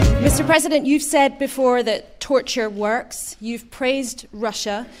Mr. President, you've said before that torture works. You've praised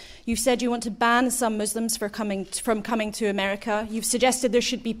Russia. You've said you want to ban some Muslims from coming to America. You've suggested there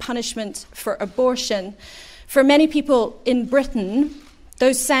should be punishment for abortion. For many people in Britain,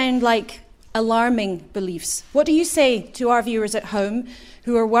 those sound like alarming beliefs. What do you say to our viewers at home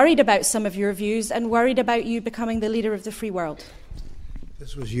who are worried about some of your views and worried about you becoming the leader of the free world?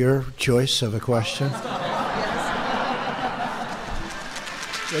 This was your choice of a question.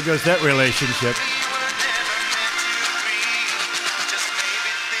 There goes that relationship.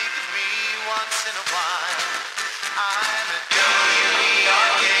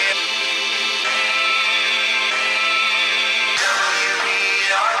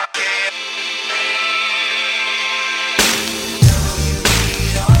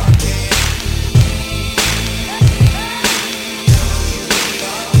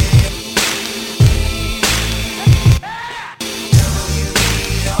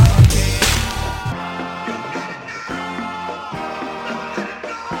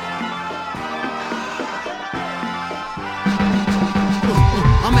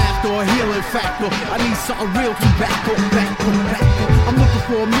 I need something real to back up. I'm looking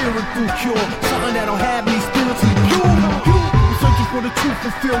for a miracle cure, something that'll have me spiritually pure. I'm searching for the truth,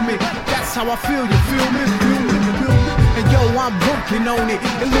 fulfill me. That's how I feel, you feel me? And yo, I'm working on it.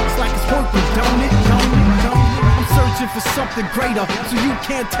 It looks like it's working, don't it? I'm searching for something greater, so you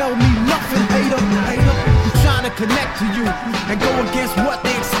can't tell me nothing, hater. I'm trying to connect to you and go against what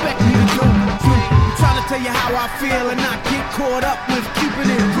they expect me to do. I'm trying to tell you how I feel and not get caught up with keeping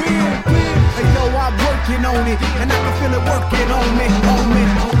it real. Hey yo, I'm working on it, and I can feel it working on me.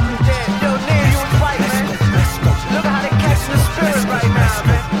 Yeah, yo, Neil, you was right, man. Look at how they catch the spirit right now,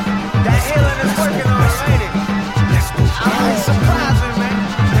 man. That healing is working on us, ain't it? I ain't surprising, man.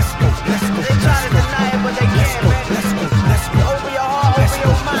 They try to deny it, but they can't, man. Open your heart, open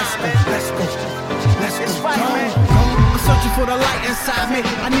your mind, man. It's right, man. I'm searching for the light inside me.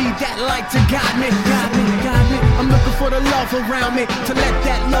 I need that light to guide me. I'm looking for the love around me, to let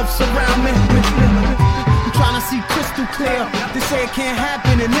that love surround me. I'm trying to see crystal clear. They say it can't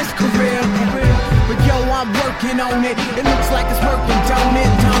happen in this career, but yo, I'm working on it. It looks like it's working, don't it?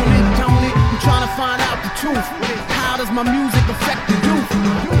 I'm trying to find out the truth. How does my music affect the youth?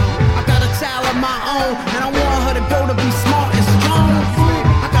 I got a child of my own, and I want her to grow to be smart and strong.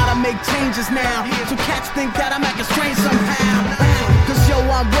 I gotta make changes now, so cats think that I'm acting strange somehow. Cause yo,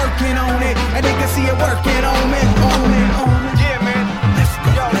 I'm working on it, and they can see it working on me. Yeah, man.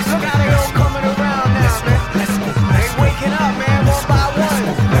 Yo, look how they all coming around now, man. They waking up, man, one by one.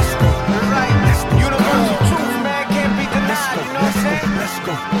 That's right. Universal truth, man, can't be denied, you know what I'm saying?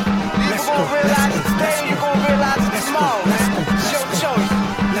 You gon' realize it today, you gon' realize it tomorrow, man. It's your choice.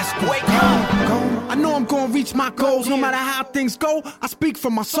 Wake up. I know I'm gonna reach my goals, no matter how things go. I speak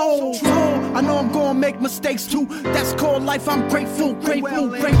from my soul. I know I'm gonna make mistakes too. That's called life. I'm grateful.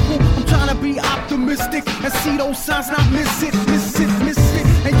 I'm trying to be optimistic and see those signs, not miss it.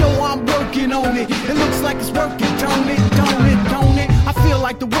 And yo, I'm working on it. It looks like it's working, don't it? I feel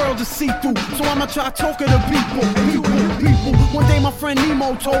like the world is see-through, so I'ma try talking to people. One day my friend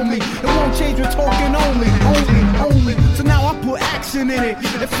Nemo told me it won't change with talking only. So now I put action in it.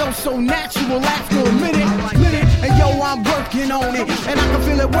 It felt so natural after a minute. And yo, I'm working on it, and I can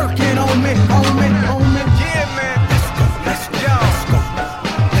feel it working on me. Yeah, man. Let's go.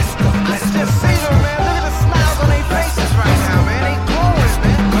 Let's just see them, man. Look at the smiles on their faces right now, man. They glowing,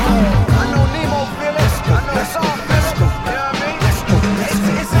 man. I know Nemo feel it. I know Saul feel it. You know what I mean?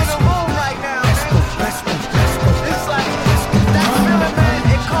 It's in the room right now, man. It's like that feeling, man.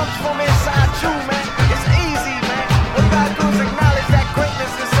 It comes from inside you, man. It's easy, man. What you gotta do is acknowledge that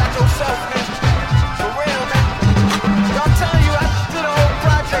greatness inside yourself, man. For real, man. I'm telling you, I did a whole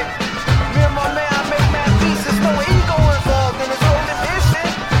project. Me and my man, I make mad beats. There's no ego involved in this whole mission.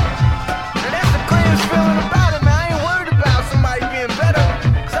 And that's the greatest feeling about it, man. I ain't worried about somebody being better.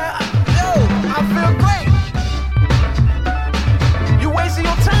 I feel great. You wasting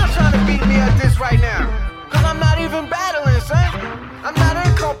your time trying to beat me at this right now. Cause I'm not even battling, son. I'm not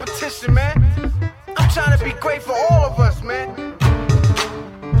in competition, man. I'm trying to be great for all of us, man.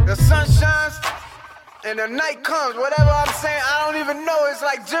 The sun shines and the night comes. Whatever I'm saying, I don't even know. It's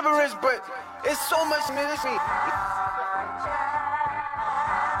like gibberish, but it's so much medicine.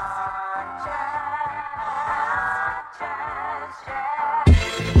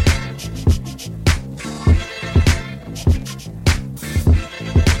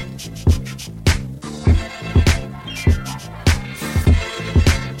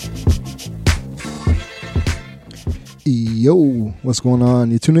 Yo, what's going on?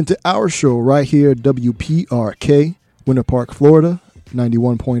 You tune into our show right here at WPRK, Winter Park, Florida.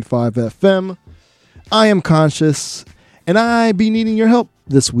 91.5 FM. I am Conscious, and I be needing your help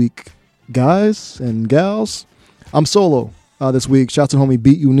this week, guys and gals. I'm solo this week. Shouts to homie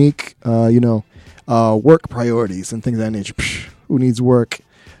Beat Unique. Work priorities and things of that nature. Psh, who needs work?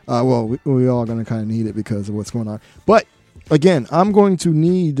 We all going to kind of need it because of what's going on. But again, I'm going to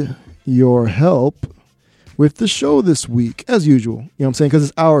need your help with the show this week, as usual. You know what I'm saying? Because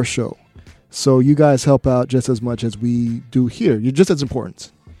it's our show. So you guys help out just as much as we do here. You're just as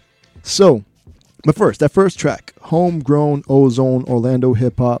important. So, but first, that first track, Homegrown Ozone Orlando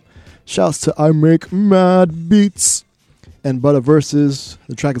Hip Hop. Shouts to I Make Mad Beats and Butter Verses.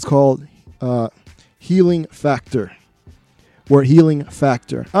 The track is called Healing Factor. Or Healing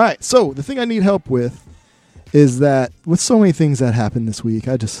Factor. All right, so the thing I need help with is that with so many things that happened this week,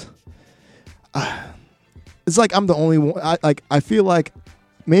 it's like I'm the only one. I feel like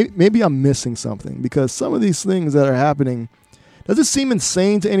maybe I'm missing something because some of these things that are happening, does it seem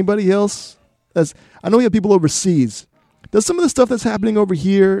insane to anybody else? I know we have people overseas. Does some of the stuff that's happening over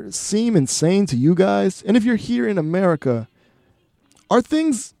here seem insane to you guys? And if you're here in America,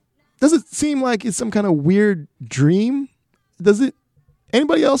 does it seem like it's some kind of weird dream?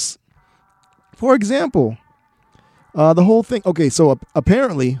 Anybody else? For example, the whole thing. Okay, so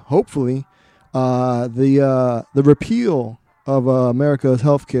apparently, hopefully, the repeal of America's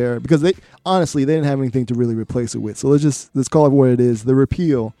healthcare, because they didn't have anything to really replace it with. So let's call it what it is: the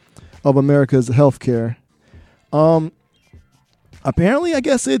repeal of America's healthcare. Apparently, I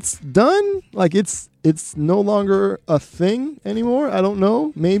guess it's done. Like it's no longer a thing anymore. I don't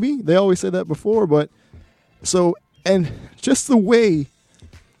know. Maybe they always said that before, but so and just the way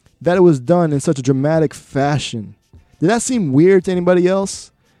that it was done in such a dramatic fashion. Did that seem weird to anybody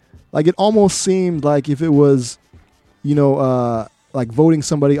else? Like it almost seemed like if it was, like voting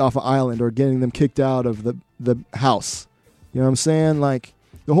somebody off an island or getting them kicked out of the house. You know what I'm saying? Like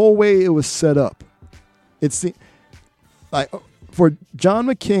the whole way it was set up. It's like for John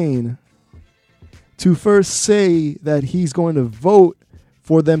McCain to first say that he's going to vote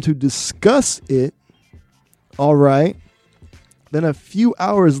for them to discuss it. All right. Then a few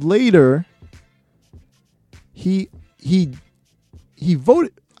hours later, he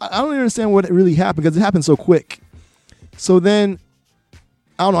voted. I don't understand what really happened because it happened so quick. So then,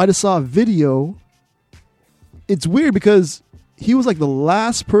 I don't know. I just saw a video. It's weird because he was like the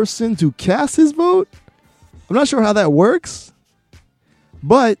last person to cast his vote. I'm not sure how that works,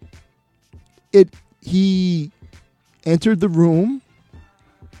 but he entered the room.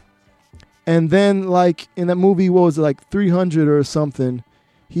 And then, like, in that movie, what was it, like 300 or something,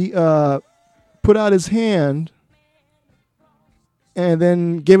 he put out his hand and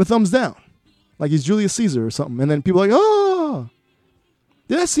then gave a thumbs down. Like he's Julius Caesar or something. And then people are like, oh!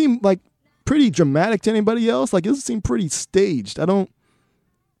 Did that seem, like, pretty dramatic to anybody else? Like, it seemed pretty staged.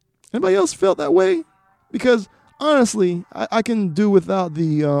 Anybody else felt that way? Because, honestly, I can do without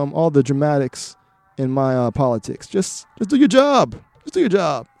the all the dramatics in my politics. Just do your job. Just do your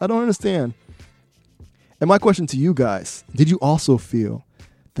job. I don't understand. And my question to you guys, did you also feel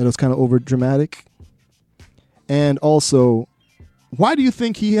that it was kind of over dramatic? And also, why do you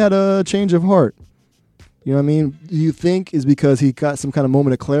think he had a change of heart? You know what I mean? Do you think is because he got some kind of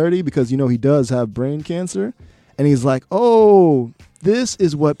moment of clarity because, he does have brain cancer? And he's like, oh, this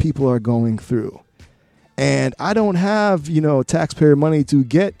is what people are going through. And I don't have, taxpayer money to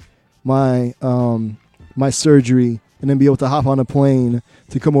get my my surgery and then be able to hop on a plane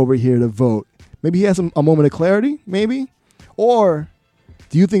to come over here to vote. Maybe he has a moment of clarity, maybe? Or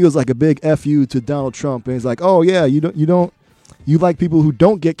do you think it was like a big FU to Donald Trump and he's like, oh yeah, you like people who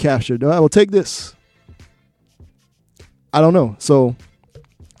don't get captured. I will take this. I don't know. So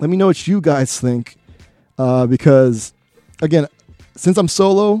let me know what you guys think. Because again, since I'm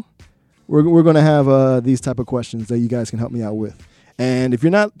solo, we're going to have these type of questions that you guys can help me out with. And if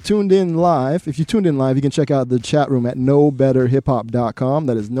you're not tuned in live, you can check out the chat room at knowbetterhiphop.com.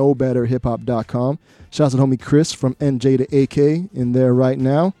 That is knowbetterhiphop.com. Shouts out to homie Chris from NJ to AK in there right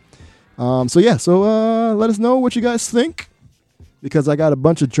now. So let us know what you guys think because I got a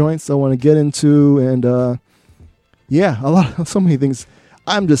bunch of joints I want to get into and so many things.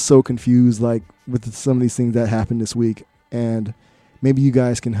 I'm just so confused like with some of these things that happened this week and maybe you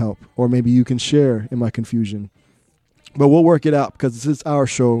guys can help or maybe you can share in my confusion. But we'll work it out because this is our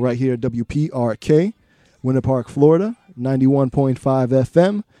show right here at WPRK, Winter Park, Florida, 91.5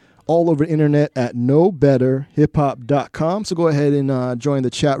 FM, all over the internet at knowbetterhiphop.com. So go ahead and join the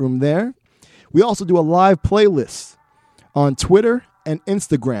chat room there. We also do a live playlist on Twitter and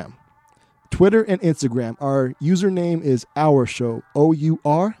Instagram. Twitter and Instagram. Our username is Our Show,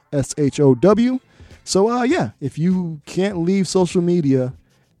 OURSHOW. So, yeah, if you can't leave social media,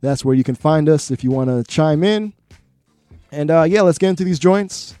 that's where you can find us if you want to chime in. And, yeah, let's get into these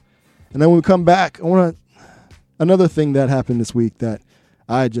joints. And then when we come back, another thing that happened this week that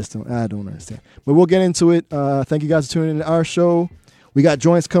I don't understand. But we'll get into it. Thank you guys for tuning in to our show. We got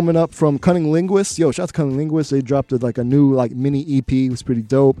joints coming up from Cunning Linguists. Yo, shout out to Cunning Linguists. They dropped a new mini EP. It was pretty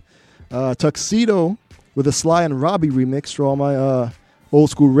dope. Tuxedo with a Sly and Robbie remix for all my old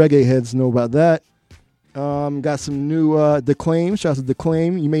school reggae heads know about that. Got some new Declaim. Shout out to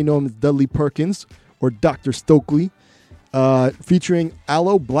Declaim. You may know him as Dudley Perkins or Dr. Stokely. Featuring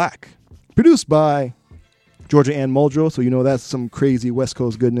Aloe Black. Produced by Georgia Ann Muldrow, so you know that's some crazy West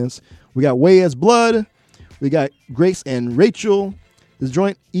Coast goodness. We got Way as Blood. We got Grace and Rachel. This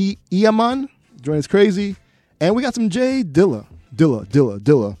joint, Iaman. The joint is crazy. And we got some Jay Dilla.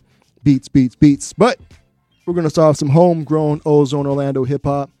 Dilla. Beats. But we're going to start off some homegrown Ozone Orlando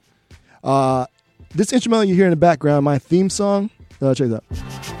hip-hop. This instrumental you hear in the background, my theme song, check it out.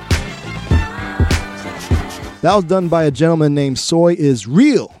 That was done by a gentleman named Soy Is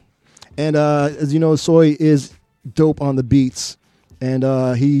Real. And as you know, Soy is dope on the beats. And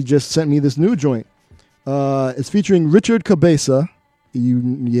he just sent me this new joint. It's featuring Richard Cabeza.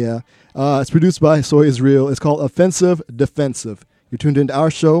 It's produced by Soy Is Real. It's called Offensive Defensive. You're tuned into our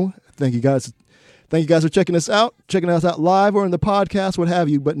show. Thank you guys for checking us out live or in the podcast, what have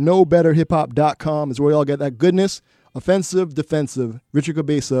you. But knowbetterhiphop.com is where y'all get that goodness. Offensive Defensive. Richard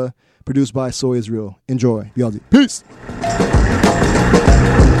Cabeza, produced by Soy Is Real. Enjoy. Y'all. Peace.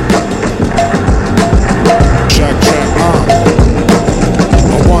 Check.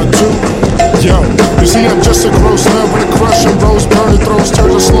 1, 2. Yo, you see I'm just a gross nerd with a crush and rose burn. Throws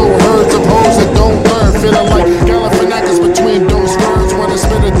turds of slow herds of hoes that don't learn. Feeling like Galifianakis between those words. When I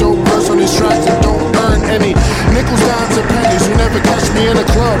spit a dope verse on these tracks that don't earn any nickels, dimes, or pennies. You never catch me in a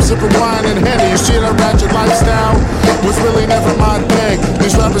club sipping wine and Henny. You see that ratchet lifestyle was really never my thing.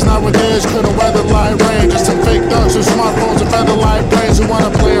 These rappers nowadays couldn't weather light rain. Just some fake thugs with smartphones and feather light brains who wanna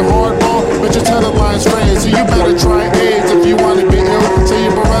play hardball, but your tether line's fraying. So you better try AIDS if you wanna be ill. Say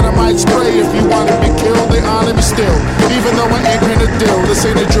your Beretta might spray if you wanna be killed. They honor me still, even though I ain't gonna deal. This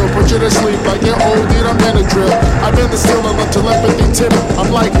ain't a drill, put you to sleep like you're old, dude, I'm in a drill. I've been the stealer of telepathy tip. I'm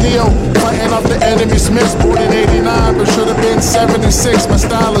like Neo, fighting off the enemy's miss. Born in 89, but should've been 76. My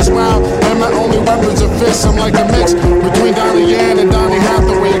style is wild, and my only weapons are fists. I'm like a mix between Donnie Yen and Donnie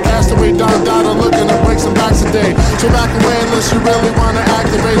Hathaway. A castaway Don Dada looking to break some backs today. So back away unless you really wanna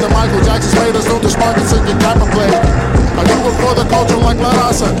activate the Michael Jackson's made us know the sparkles in your Kappa play. I do it for the culture like La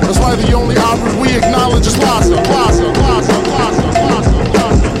Raza. That's why the only opera we acknowledge is Plaza.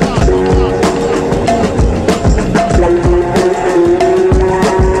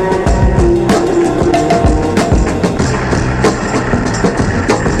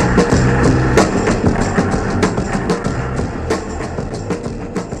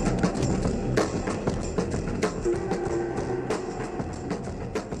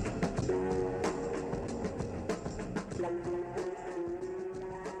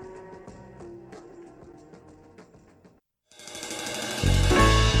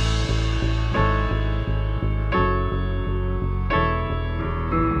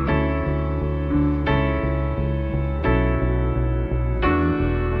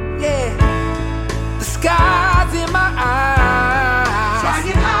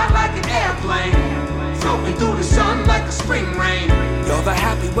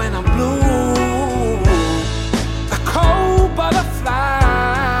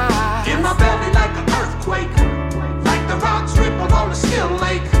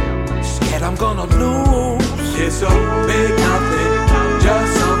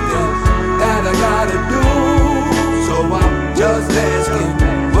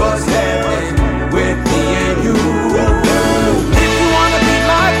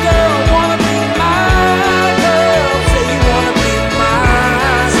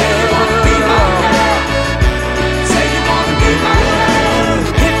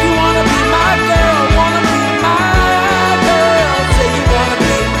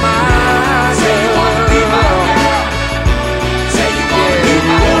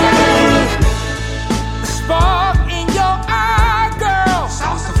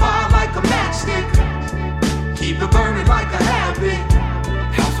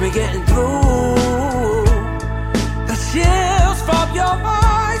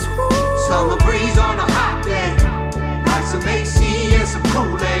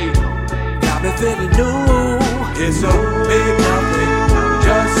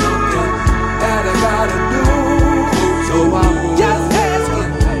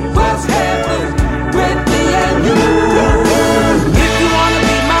 If you wanna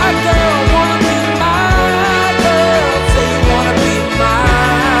be my girl, wanna be my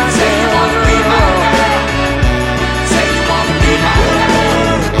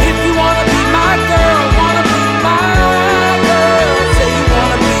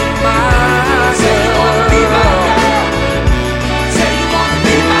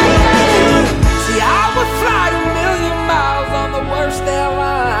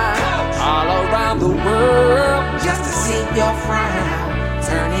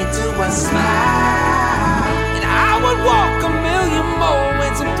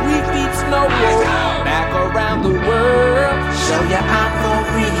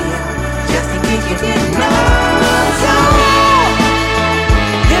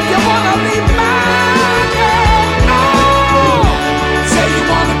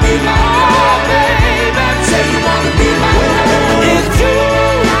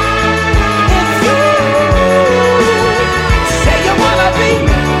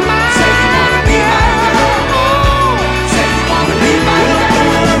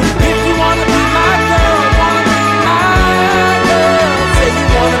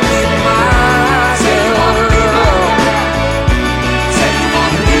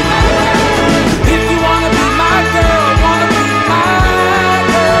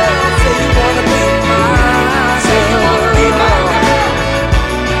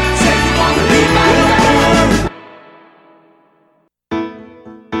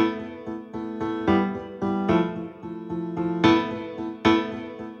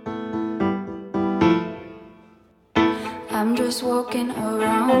I'm just walking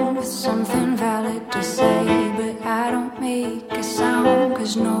around with something valid to say, but I don't make a sound,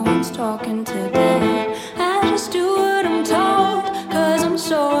 cause no one's talking today. I just do what I'm told, cause I'm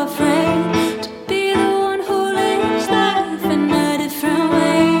so afraid to be the one who lives life in a different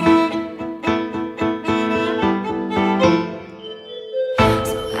way.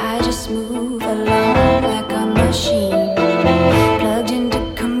 So I just move along like a machine, plugged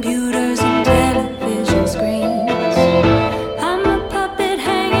into computers and television screens. I'm a puppet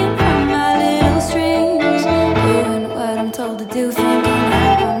hanging from my little strings, doing what I'm told to do, thinking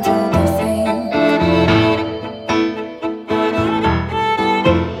how I'm told to think.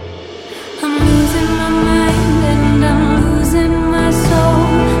 I'm losing my mind and I'm losing my soul,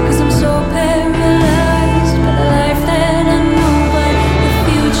 cause I'm so paralyzed by the life that I know, but the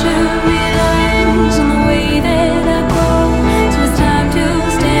future relies on the way that I go. So it's time to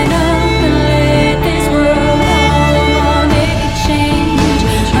stand up and let this world all I'm gonna make a change.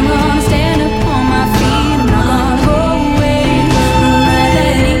 I'm gonna stand up on my feet, I'm not gonna go away, no matter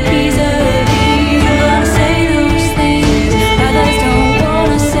any piece of these. I'm gonna say those things others don't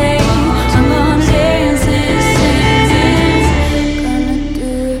wanna say. I'm gonna dance this sentence, gonna do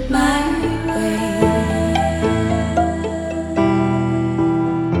it my way.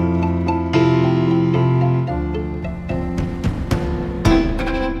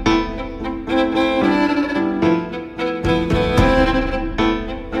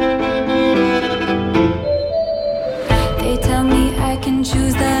 They tell me I can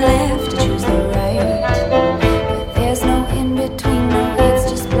choose the left, choose the right, but there's no in between, no, it's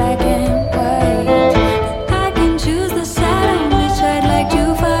just black and white. But I can choose the side on which I'd like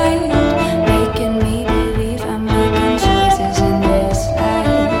to fight, making me believe I'm making choices in this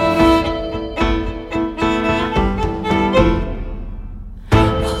life.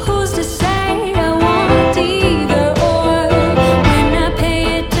 Who's to say I want either or, when I pay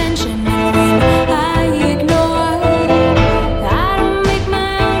attention and when I ignore? I don't make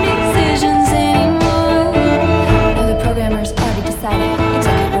my own decisions anymore. No, the programmer's already decided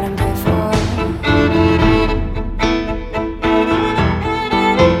exactly what I'm good for.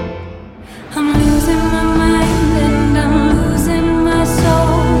 I'm losing my mind and I'm losing my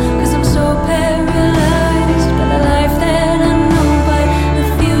soul, cause I'm so paralyzed by the life that I know, but the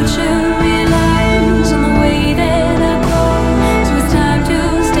future relies on the way that I go. So it's time to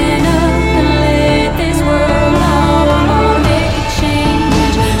stand up and let this world know. I'm gonna make a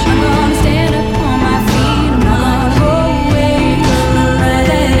change, I'm gonna stand up on my feet, I'm not gonna go away, no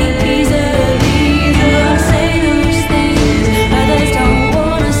matter any piece of these. I'm gonna say those things others don't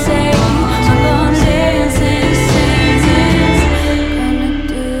wanna say. I'm gonna dance this sentence, gonna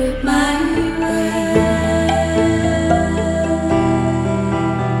do it my way.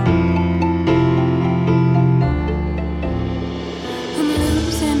 I'm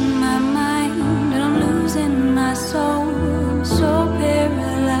losing my mind and I'm losing my soul. I'm so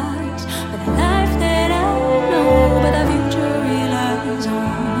paralyzed by the life that I know, but the future relies on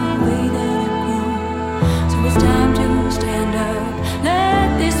the way that I grow. So it's time to stand up, let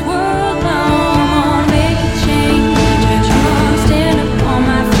this world know. I'm gonna make a change, I'm gonna stand up on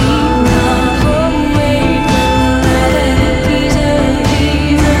my feet, I'm gonna go away, no matter any piece of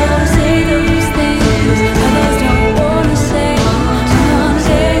these. I'm gonna say those things others don't wanna say. I'm gonna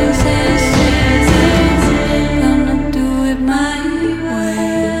dance this sentence, gonna do it my way.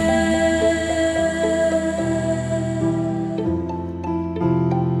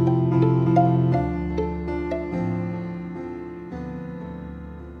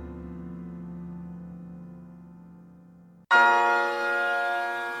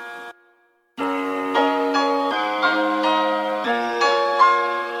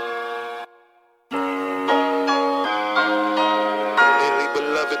 Dearly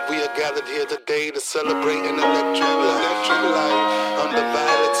beloved, we are gathered here today to celebrate an electric life. Under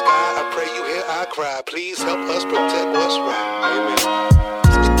violet sky, I pray you hear our cry. Please help us protect what's right. Amen.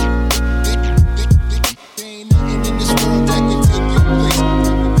 There ain't nothing in this world that can take your place.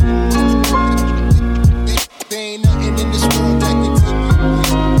 There ain't nothing in this world that can take your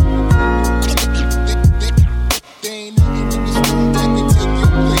place. There ain't nothing in this world that can take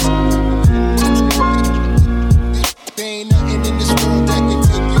your place. There ain't nothing in this world that can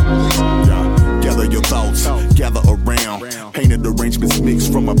take your place. Gather your thoughts, gather around. Painted arrangements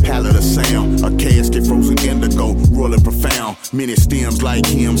mixed from a palette of sound. A casket frozen indigo, rolling profound. Many stems like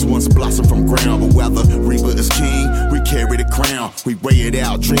hymns once blossomed from ground. But while the reaper is king, we carry the crown. We weigh it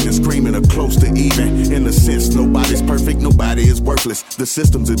out, dreaming, screaming, or close to even. In a sense, nobody's perfect, nobody is worthless. The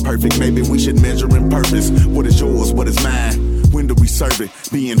system's imperfect, maybe we should measure in purpose. What is yours, what is mine? when do we serve it?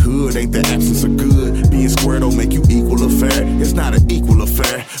 Being hood ain't the absence of good. Being square don't make you equal or fair. It's not an equal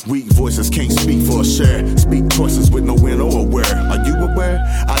affair. Weak voices can't speak for a share. Speak choices with no win or aware. Are you aware?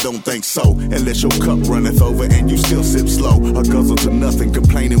 I don't think so. Unless your cup runneth over and you still sip slow. A guzzle to nothing,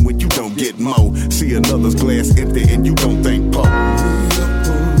 complaining when you don't get mo. See another's glass empty and you don't think po. The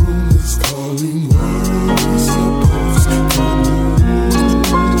upper room is calling. What are we supposed to do?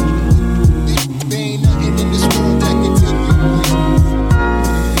 There ain't nothing in this world that can take you away.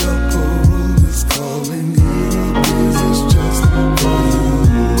 The upper room is calling. Get up, it's just for you.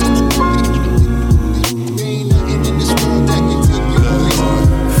 There ain't nothing in this world that can take you away.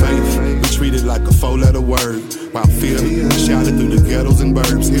 Faith, we treat it like a four-letter word. While fear shouted through the ghettos and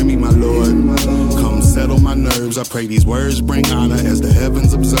burbs. Hear me, my Lord. Come settle my nerves. I pray these words bring honor as the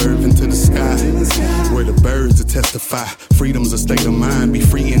heavens observe into the sky. Where the birds will testify. Freedom's a state of mind. Be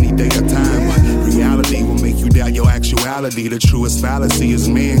free any day or time. But reality will make you doubt your actuality. The truest fallacy is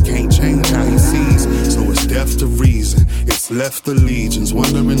man can't change how he sees. So it's deaf to reason. It's left allegiance.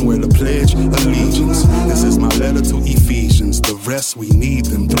 Wondering where to pledge allegiance. This is my letter to Ephesians. The rest we need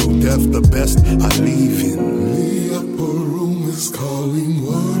them. Through death the best are leaving. The upper room is calling.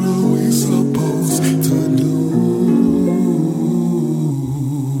 What are we supposed to do?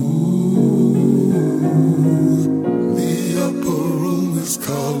 The upper room is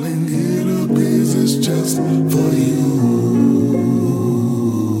calling. Get up, it's just for you.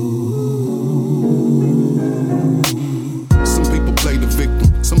 Some people play the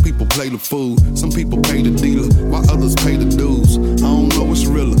victim, some people play the fool, some people pay the dealer, while others pay the dues. I don't know what's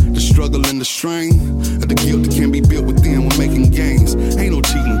realer, the struggle and the strain, or the guilt that can be built within when making gains. Ain't no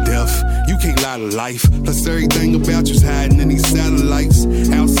cheating death, you can't lie to life. Plus everything about you's hiding in these satellites.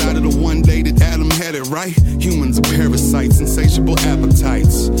 Outside of the one day that Adam had it right, humans are parasites, insatiable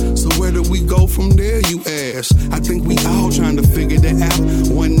appetites. So where do we go from there, you ask? I think we all trying to figure that out.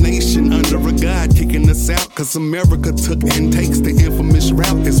 One nation under a God kicking us out, cause America took and takes the infamous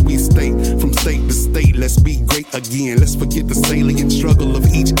route as we state from state to state. Let's be great again. Let's forget the salient struggle of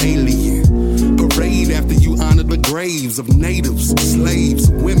each alien. Parade after you honor the graves of natives, slaves,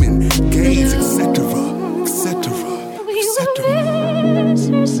 women, gays, etc., etc., etc.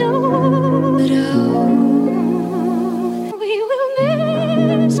 We will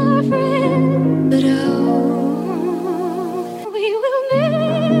miss our friend, but we will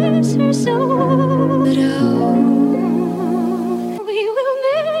miss her so. But we will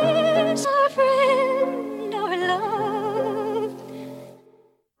miss our friend, our love.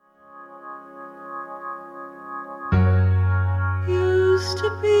 Used to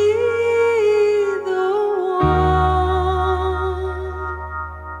be the one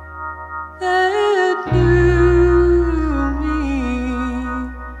that knew me,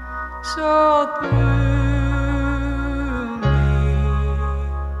 saw through me.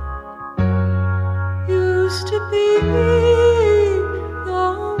 Used to be the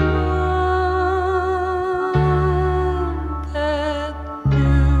one that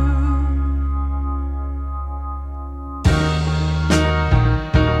knew.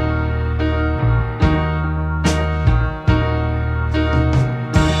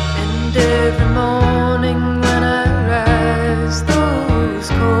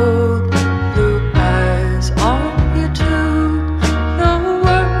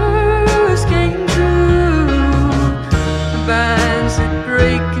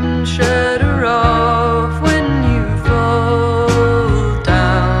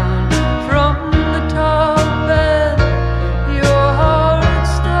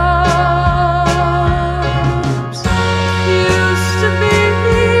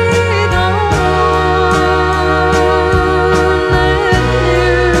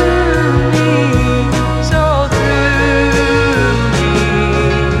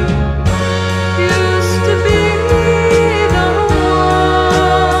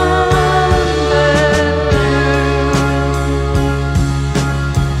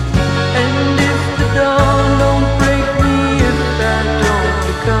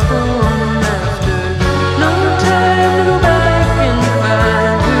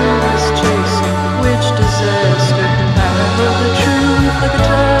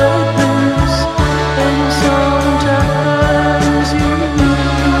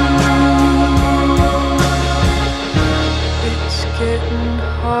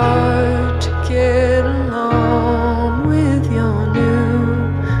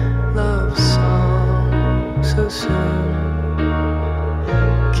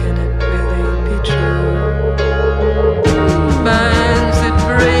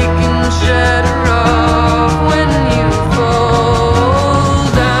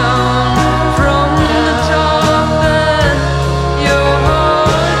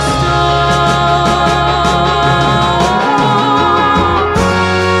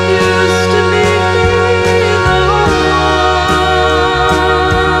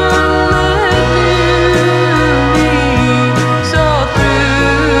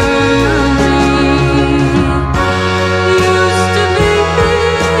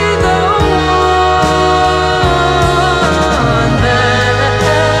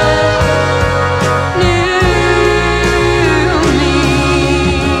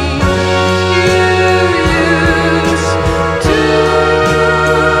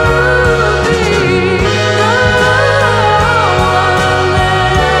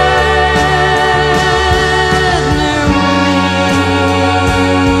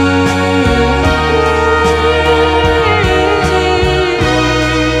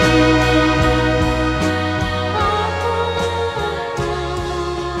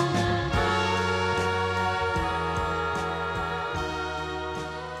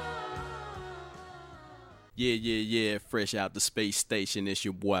 Yeah, fresh out the space station, it's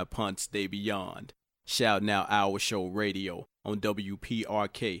your boy Punt Stay Beyond. Shouting out Our Show Radio on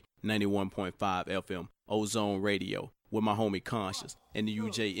WPRK 91.5 FM, Ozone Radio, with my homie Conscious and the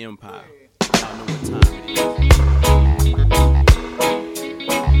UJ Empire. Y'all know what time it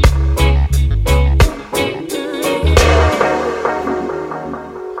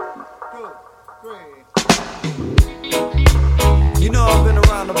is. You know I've been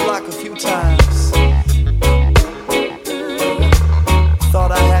around the block a few times.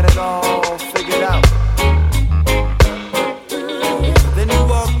 Thought I had it all figured out. Then you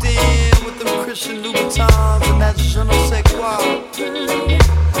walked in with them Christian Louboutins and that je ne sais quoi.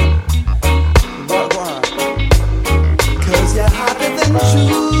 Why? 'Cause you're hotter than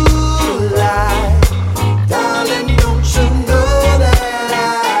July. Darling, don't you know that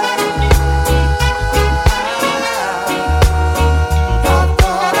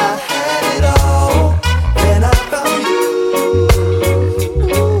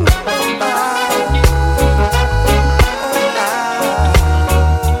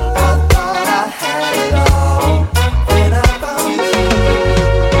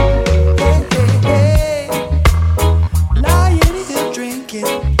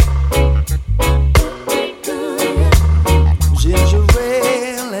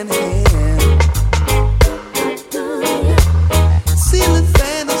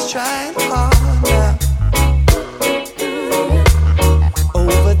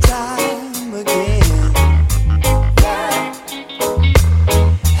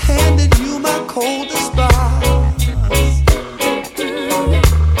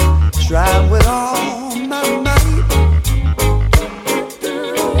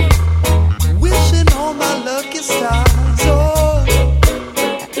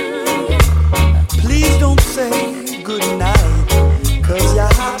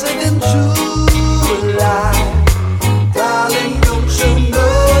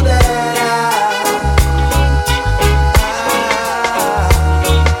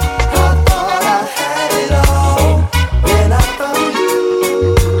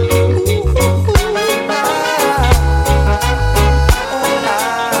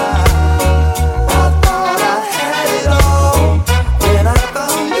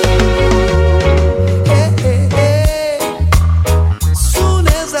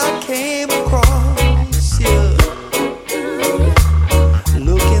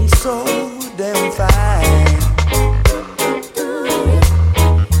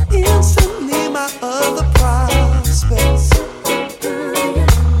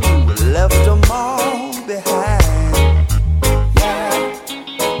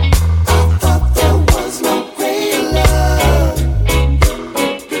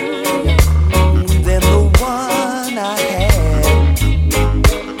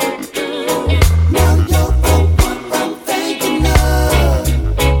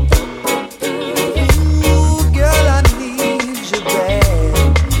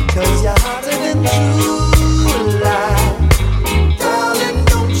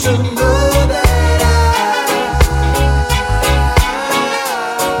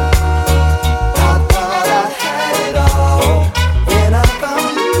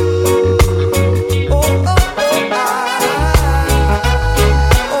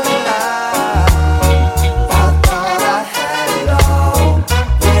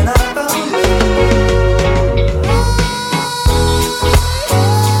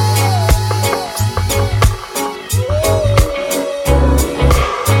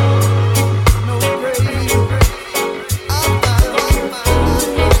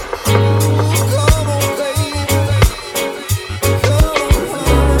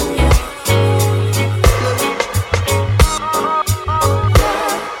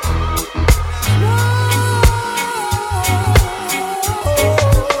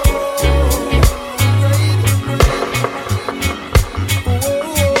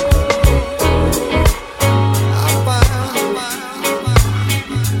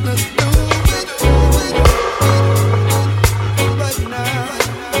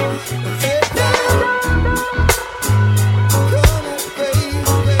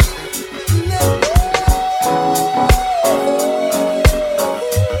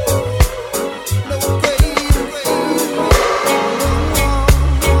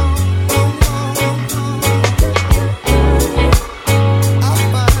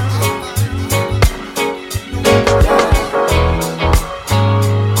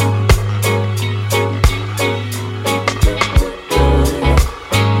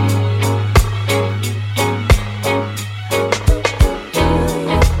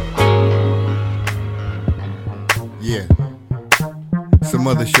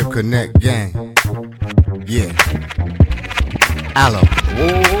Mothership Connect gang. Yeah. Aloe.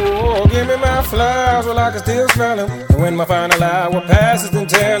 Oh, give me my flowers while I can still smell them. And when my final hour passes, then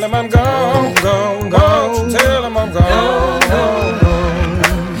tell them I'm gone, gone, gone. Tell them I'm gone, gone,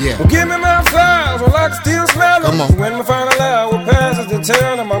 gone. Yeah. Well, give me my flowers while I can still smell them. And when my final hour passes, then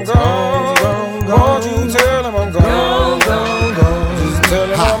tell them I'm gone, gone, gone. Won't you tell them I'm gone, gone, gone. Just tell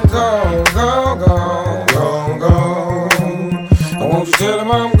them I'm gone, gone, gone, gone, gone. I won't you tell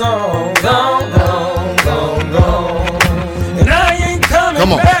them I'm gone, gone, gone, gone, gone.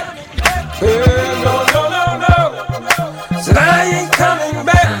 Come on. Back. No, no, no, no. Said I ain't coming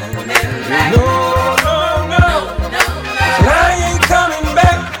back. No, no, no. Said I ain't coming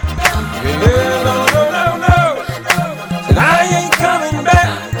back. No, no, no, no. Said I ain't coming back.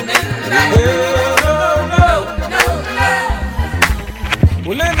 No, no, no.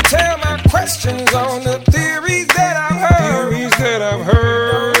 Well, let me tell my questions on the theories that I've heard. Theories that I've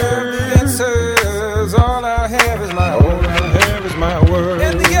heard. The answers, all I have is my own. My word.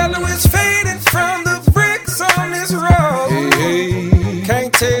 And the yellow is fading from the bricks on this road. Hey,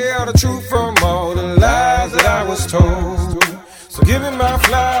 can't tell the truth from all the lies that I was told. So give me my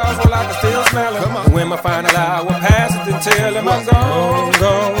flowers while I can still smell them. And when my final hour passes, then tell them I'm gone,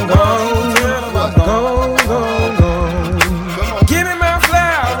 gone, gone. Tell them I'm gone, gone, gone. Give me my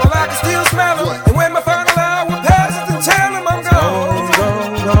flowers while I can still smell them. And when my final hour passes, then tell them I'm gone,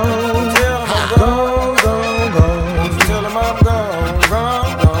 gone, gone. Tell them I'm gone,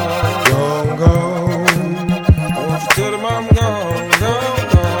 gone, gone. Tell them I'm gone.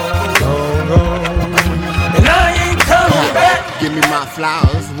 Give me my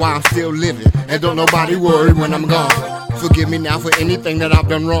flowers while I'm still living, and don't nobody worry when I'm gone. Forgive me now for anything that I've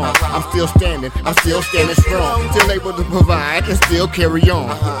done wrong. I'm still standing strong, still able to provide and still carry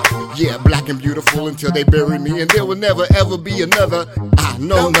on. Yeah, black and beautiful until they bury me, and there will never ever be another.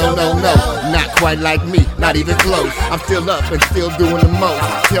 No, no, no, no, not quite like me, not even close. I'm still up and still doing the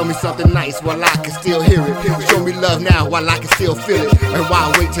most. Tell me something nice while I can still hear it. Show me love now while I can still feel it. And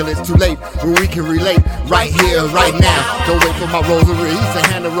why wait till it's too late when we can relate right here, right now? Don't wait for my rosaries to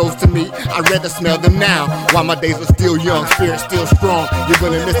hand a rose to me. I'd rather smell them now while my days are still young, spirit still strong. You're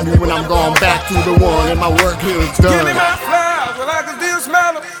gonna miss me when I'm gone back to the one, and my work here is done. Give me my flowers while I can still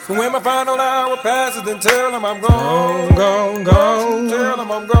smell them. So when my final hour passes, then tell them I'm gone, gone, gone. Tell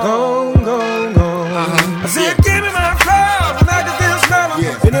them I'm gone, gone, gone. I said, give me my flowers when I can still smell them.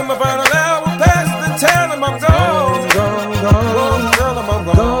 And then my final hour passes, then tell them I'm gone, gone, gone. Tell them I'm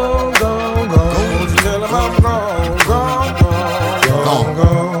gone, gone, gone. Tell them I'm gone, gone, gone,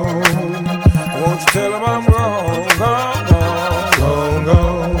 gone. Won't you tell them I'm gone, gone, gone,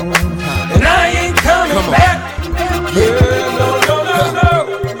 gone. And I ain't coming back. Yeah, no, no, no, no.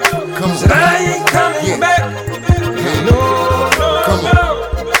 Said I ain't coming back. No, no, no.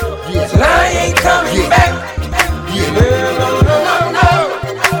 Said I ain't coming back. Yeah, no, no, no, no.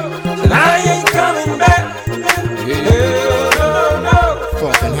 Said I ain't coming back. Yeah, no, no.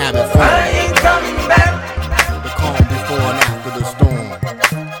 Funk and habit fun. I ain't coming back. The calm before and after the storm.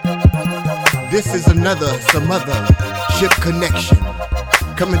 This is some other ship connection,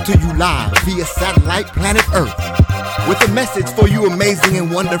 coming to you live via satellite planet Earth, with a message for you amazing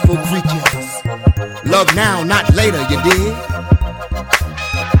and wonderful creatures. Love now, not later, you dig?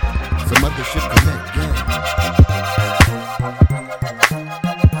 Some other ship connect, yeah.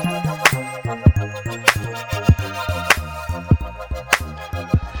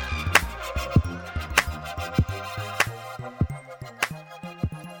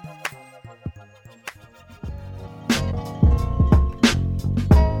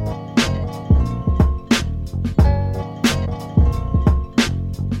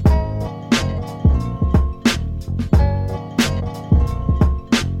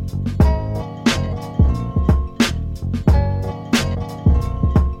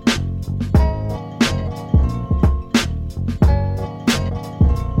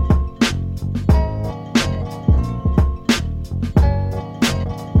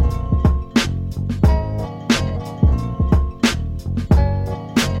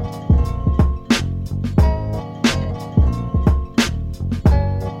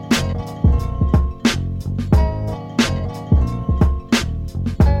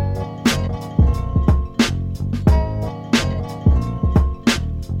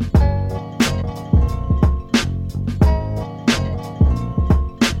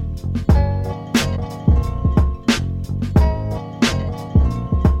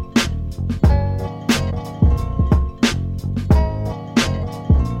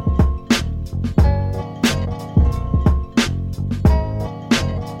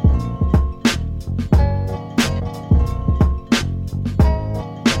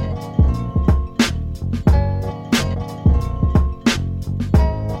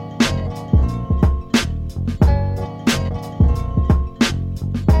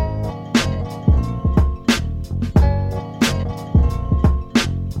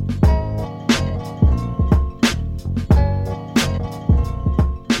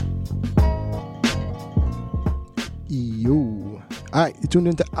 tuned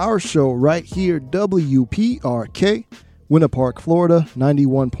into our show right here, WPRK, Winter Park, Florida,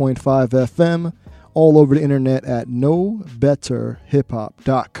 91.5 FM, all over the internet at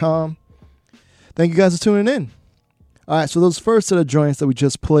knowbetterhiphop.com. Thank you guys for tuning in. All right, so those first set of joints that we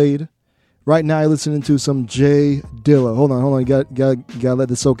just played, right now you're listening to some Jay Dilla. Hold on, you gotta let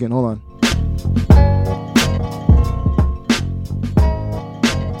this soak in. Hold on.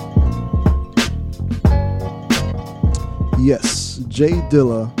 Yes, Jay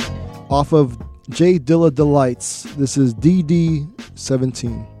Dilla, off of Jay Dilla Delights. This is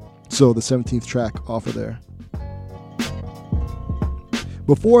DD17. So the 17th track off of there.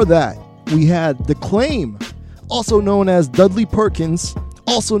 Before that, we had The Claim, also known as Dudley Perkins,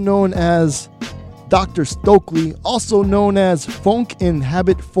 also known as Dr. Stokely, also known as Funk in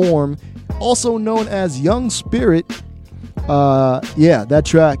Habit Form, also known as Young Spirit. That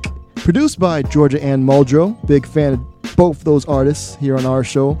track produced by Georgia Ann Muldrow. Big fan of both those artists here on our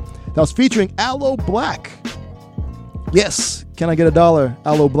show. That was featuring Aloe Black. Yes, can I get $1?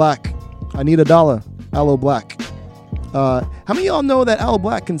 Aloe Black. I need $1. Aloe Black. How many of y'all know that Aloe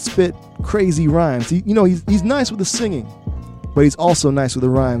Black can spit crazy rhymes? He's nice with the singing, but he's also nice with the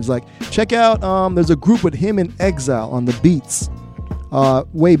rhymes. Like, check out, there's a group with him in Exile on the beats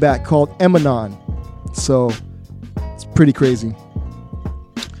way back called Emanon. So it's pretty crazy.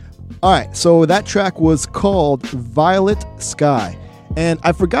 All right, so that track was called Violet Sky. And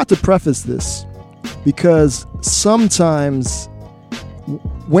I forgot to preface this because sometimes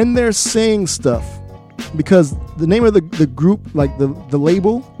when they're saying stuff, because the name of the group, like the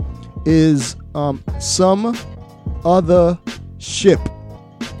label, is Some Other Ship,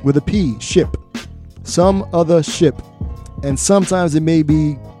 with a P, ship. Some Other Ship. And sometimes it may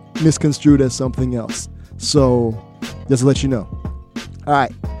be misconstrued as something else. So just to let you know. All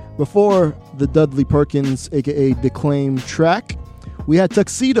right. Before the Dudley Perkins, a.k.a. Declaim track, we had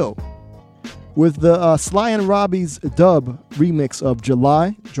Tuxedo with the Sly and Robbie's dub remix of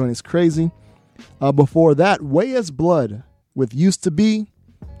July. Join us crazy. Before that, Way as Blood with Used to Be.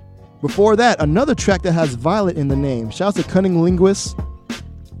 Before that, another track that has Violet in the name. Shouts to Cunning Linguist.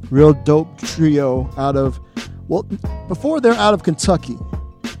 Real dope trio before they're out of Kentucky.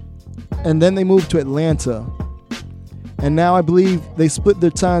 And then they moved to Atlanta. And now I believe they split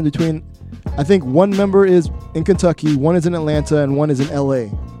their time between, I think one member is in Kentucky, one is in Atlanta, and one is in LA.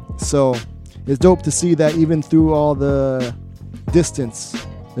 So it's dope to see that even through all the distance,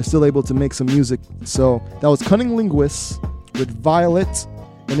 they're still able to make some music. So that was Cunning Linguists with Violet,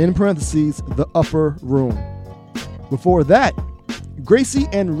 and in parentheses, The Upper Room. Before that, Gracie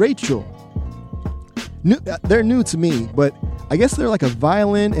and Rachel. They're new to me, but I guess they're like a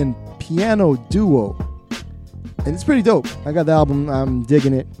violin and piano duo. And it's pretty dope. I got the album. I'm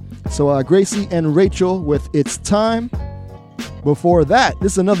digging it. So Gracie and Rachel with It's Time. Before that,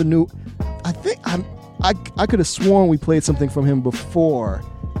 this is another new. I think I could have sworn we played something from him before,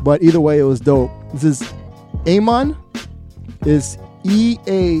 but either way, it was dope. This is Amon. Is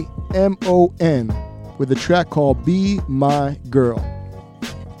EAMON with a track called Be My Girl.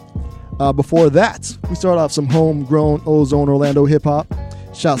 Before that, we start off some homegrown Ozone Orlando hip hop.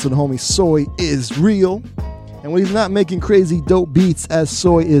 Shouts to the homie Soy Is Real. And when he's not making crazy dope beats as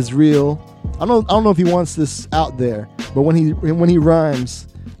Soy Is Real, I don't know if he wants this out there, but when he rhymes,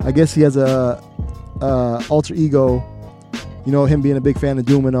 I guess he has a alter ego, him being a big fan of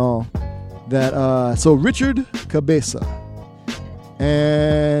Doom and all. So Richard Cabeza.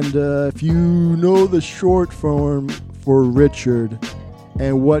 And if you know the short form for Richard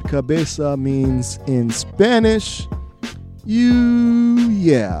and what Cabeza means in Spanish,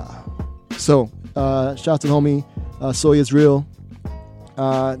 So shout out to the homie Soy Is Real.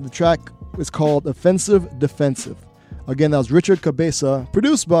 The track is called Offensive Defensive. Again, that was Richard Cabeza,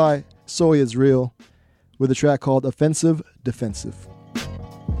 produced by Soy Is Real, with a track called Offensive Defensive.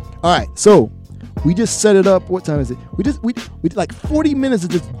 All right, so we just set it up. What time is it? We did like 40 minutes of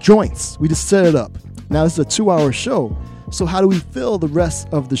just joints. We just set it up. Now this is a 2-hour show. So how do we fill the rest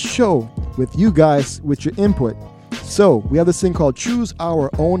of the show with you guys, with your input? So we have this thing called Choose Our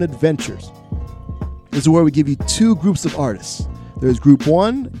Own Adventures. This is where we give you 2 groups of artists. There's group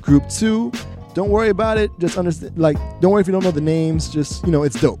 1, group 2. Don't worry about it. Just understand. Don't worry if you don't know the names. Just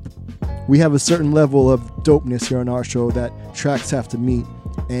it's dope. We have a certain level of dopeness here on our show that tracks have to meet.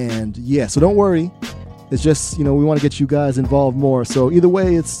 And so don't worry. It's just, we want to get you guys involved more. So either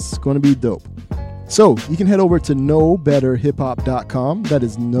way, it's going to be dope. So you can head over to knowbetterhiphop.com. That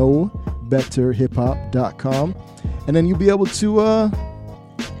is knowbetterhiphop.com. And then you'll be able to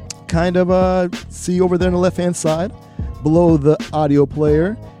see over there on the left-hand side, below the audio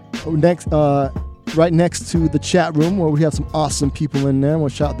player. Next, right next to the chat room where we have some awesome people in there. We'll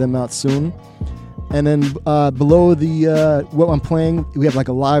shout them out soon. And then below the what I'm playing, we have like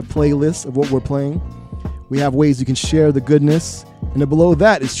a live playlist of what we're playing. We have ways you can share the goodness. And then below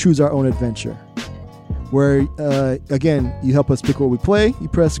that is Choose Our Own Adventure, where, again, you help us pick what we play. You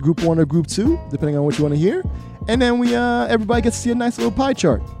press Group 1 or Group 2, depending on what you want to hear. And then everybody gets to see a nice little pie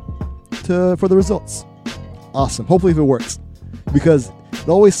chart for the results. Awesome. Hopefully if it works. Because it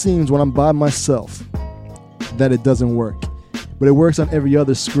always seems when I'm by myself that it doesn't work. But it works on every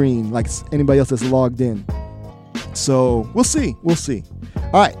other screen, like anybody else that's logged in. So we'll see. We'll see.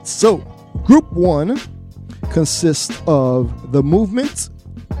 All right. So Group 1 consists of The Movement,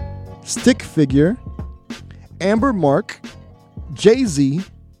 Stick Figure, Amber Mark, Jay-Z,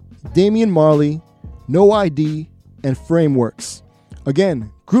 Damian Marley, No ID, and Frameworks.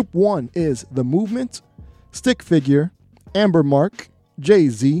 Again, Group 1 is The Movement, Stick Figure, Amber Mark,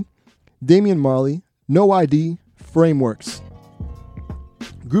 Jay-Z, Damian Marley, No ID, Frameworks.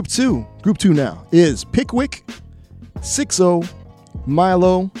 Group 2 now is Pickwick, 6-0,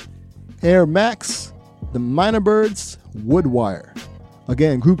 Milo, Air Max, The Minor Birds, Woodwire.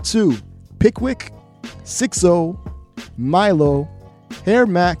 Again, Group 2, Pickwick, 6-0, Milo, Air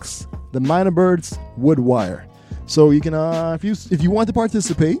Max, The Minor Birds, Woodwire. So you can, if you want to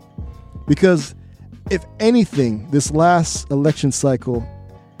participate, because if anything, this last election cycle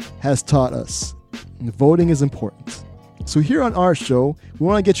has taught us voting is important. So here on our show, we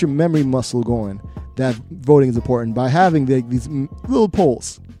want to get your memory muscle going that voting is important by having these little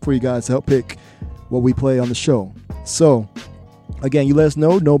polls for you guys to help pick what we play on the show. So again, you let us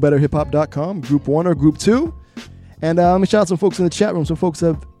know, knowbetterhiphop.com, Group 1 or Group 2. And let me shout out some folks in the chat room. Some folks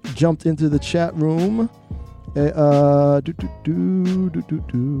have jumped into the chat room. All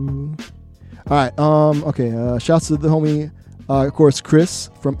right. Okay. Shouts to the homie, of course, Chris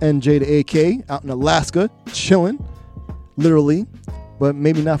from NJ to AK out in Alaska, chilling, literally, but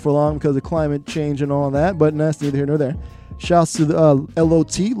maybe not for long because of climate change and all that. But that's neither here nor there. Shouts to the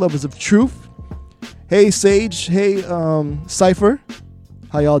LOT, Lovers of Truth. Hey, Sage. Hey, Cypher.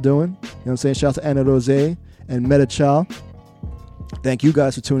 How y'all doing? You know what I'm saying? Shouts to Anna Rose and Metachow. Thank you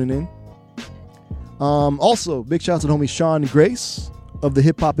guys for tuning in. Also, big shout out to the homie Sean Grace of the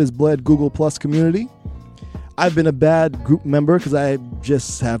Hip Hop Is Bled Google Plus community. I've been a bad group member because I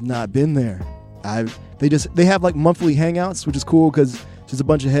just have not been there. They have like monthly hangouts, which is cool because just a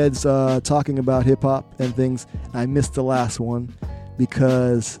bunch of heads talking about hip hop and things. I missed the last one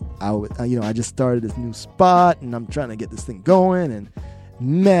because I just started this new spot and I'm trying to get this thing going and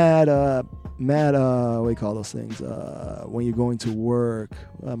mad what do you call those things when you're going to work,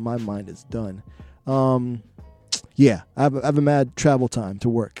 my mind is done. Yeah, I have a mad travel time to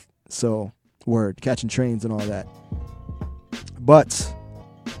work, so catching trains and all that, but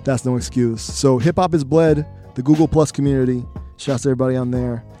that's no excuse. So Hip Hop Is Bled, the Google Plus community, shouts to everybody on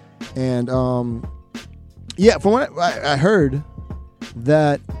there. And yeah, from what I heard,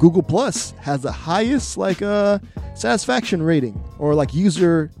 that Google Plus has the highest satisfaction rating or like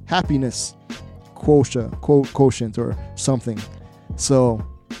user happiness quotient or something. So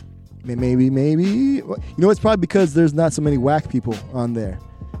maybe it's probably because there's not so many whack people on there.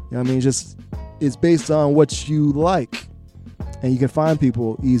 You know what I mean? It's based on what you like, and you can find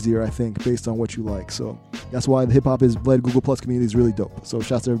people easier, I think, based on what you like. So that's why the Hip Hop Is Bled Google Plus community is really dope. So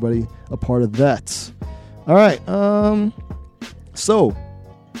shouts to everybody a part of that. All right. So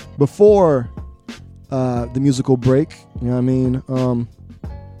before the musical break, you know what I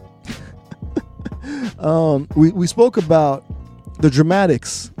mean? We spoke about the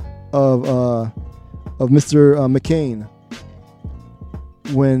dramatics of Mr. McCain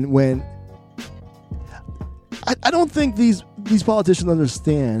when I don't think these politicians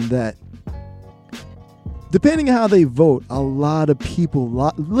understand that depending on how they vote, a lot of people,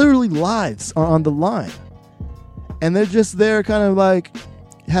 literally lives are on the line, and they're just there kind of like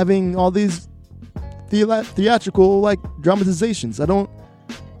having all these theatrical like dramatizations.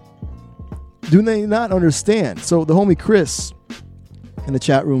 Do they not understand? So the homie Chris in the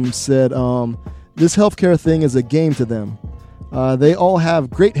chat room said, this healthcare thing is a game to them. They all have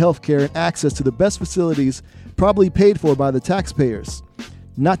great healthcare and access to the best facilities, probably paid for by the taxpayers.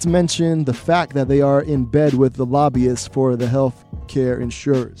 Not to mention the fact that they are in bed with the lobbyists for the healthcare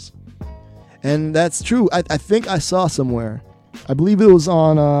insurers. And that's true. I think I saw somewhere, I believe it was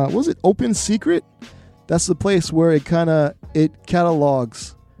on, was it Open Secret? That's the place where it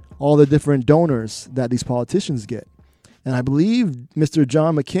catalogs all the different donors that these politicians get. And I believe Mr.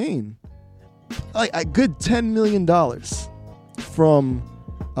 John McCain, like a good $10 million from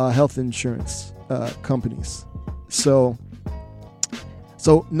health insurance companies. So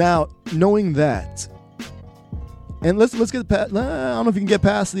So now, knowing that, and let's get past. I don't know if you can get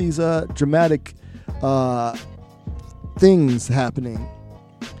past these dramatic things happening.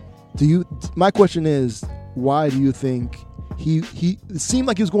 My question is, why do you think he it seemed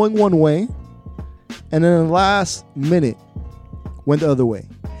like he was going one way, and then in the last minute went the other way?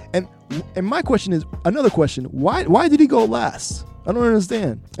 And my question is another question: why did he go last? I don't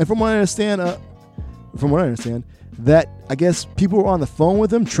understand. And from what I understand, that I guess people were on the phone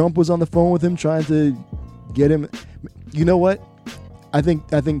with him. Trump was on the phone with him trying to get him. You know what? I think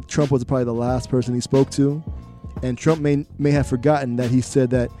Trump was probably the last person he spoke to, and Trump may have forgotten that he said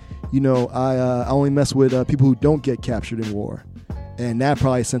that, I only mess with people who don't get captured in war, and that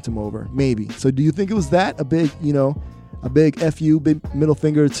probably sent him over. Maybe. So do you think it was that a big FU, big middle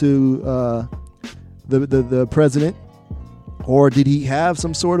finger to the president? Or did he have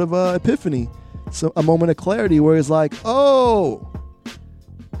some sort of epiphany, a moment of clarity where he's like, oh,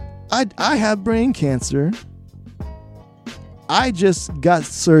 I have brain cancer. I just got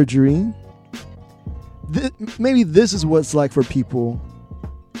surgery. Maybe this is what it's like for people.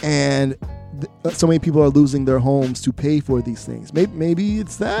 And so many people are losing their homes to pay for these things. Maybe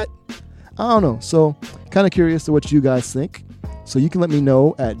it's that. I don't know. So kind of curious to what you guys think. So you can let me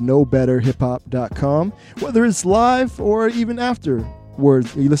know at knowbetterhiphop.com, whether it's live or even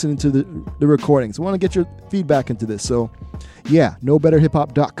afterwards. You're listening to the recordings. I want to get your feedback into this. So yeah,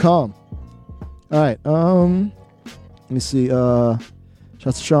 knowbetterhiphop.com. All right. Let me see.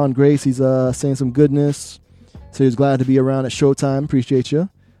 Shouts to Sean Grace. He's saying some goodness. So he's glad to be around at Showtime. Appreciate you.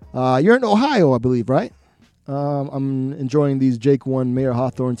 You're in Ohio, I believe, right? I'm enjoying these Jake One Mayor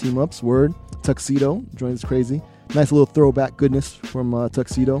Hawthorne team ups. Word. Tuxedo. Enjoying this crazy. Nice little throwback goodness from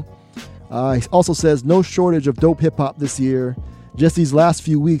Tuxedo. He also says, no shortage of dope hip-hop this year. Just these last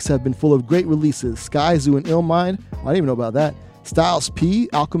few weeks have been full of great releases. Sky Zoo and Illmind. I didn't even know about that. Styles P,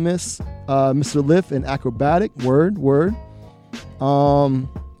 Alchemist, Mr. Lift, and Acrobatic. Word.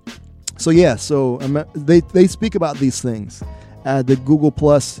 So they speak about these things at the Google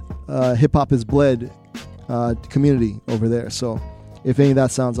Plus Hip Hop is Bled community over there. So if any of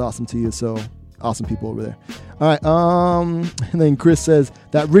that sounds awesome to you, so awesome people over there. All right. And then Chris says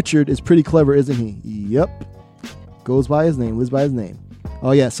that Richard is pretty clever, isn't he? Yep. Lives by his name.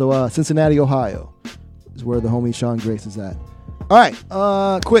 Oh yeah. So Cincinnati, Ohio is where the homie Sean Grace is at. All right.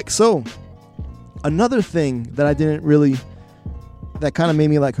 Quick. So another thing that I didn't really, that kind of made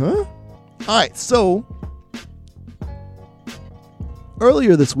me like, huh? All right. So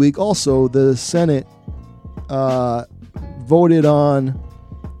earlier this week, also the Senate voted on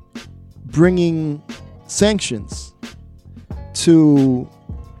bringing sanctions to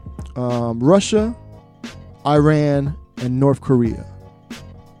Russia, Iran, and North Korea.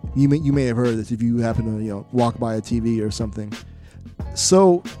 You may have heard this if you happen to walk by a TV or something.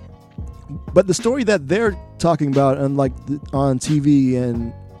 So, but the story that they're talking about, unlike on TV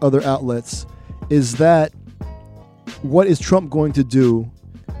and other outlets, is that what is Trump going to do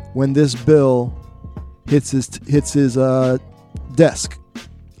when this bill hits his desk?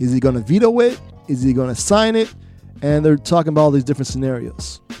 Is he going to veto it? Is he going to sign it? And they're talking about all these different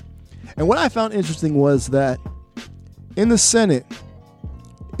scenarios. And what I found interesting was that in the Senate,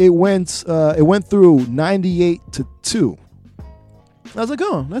 it went through 98-2. I was like,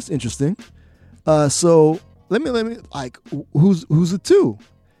 oh, that's interesting. So let me who's the two?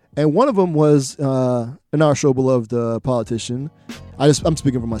 And one of them was an our show beloved politician. I'm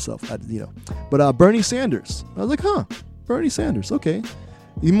speaking for myself, but Bernie Sanders. I was like, huh, Bernie Sanders. Okay,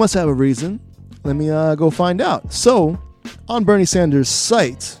 he must have a reason. Let me go find out. So on Bernie Sanders'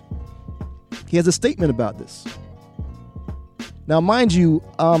 site, he has a statement about this. Now, mind you,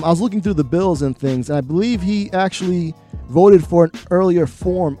 I was looking through the bills and things, and I believe he actually voted for an earlier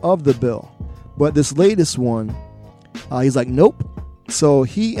form of the bill. But this latest one, he's like, nope. So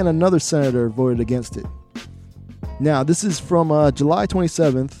he and another senator voted against it. Now, this is from July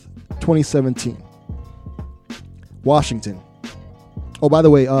 27th, 2017. Washington. Oh, by the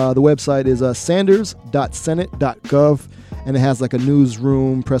way, the website is sanders.senate.gov, and it has like a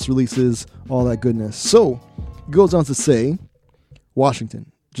newsroom, press releases, all that goodness. So it goes on to say,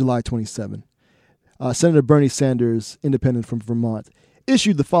 Washington, July 27. Senator Bernie Sanders, independent from Vermont,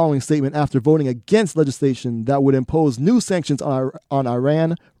 issued the following statement after voting against legislation that would impose new sanctions on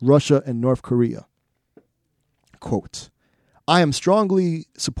Iran, Russia, and North Korea. Quote, I am strongly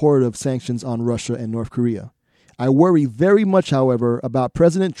supportive of sanctions on Russia and North Korea. I worry very much, however, about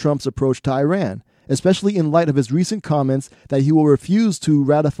President Trump's approach to Iran, especially in light of his recent comments that he will refuse to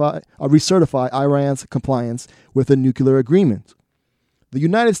recertify Iran's compliance with a nuclear agreement. The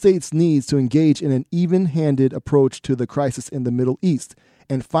United States needs to engage in an even-handed approach to the crisis in the Middle East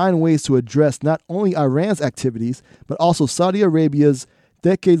and find ways to address not only Iran's activities, but also Saudi Arabia's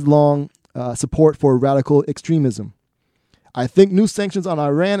decades-long support for radical extremism. I think new sanctions on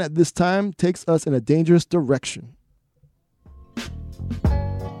Iran at this time takes us in a dangerous direction.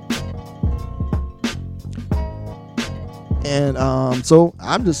 And so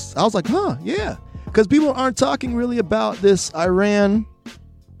I was like, yeah. Because people aren't talking really about this Iran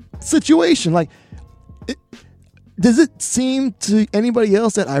situation. Like, does it seem to anybody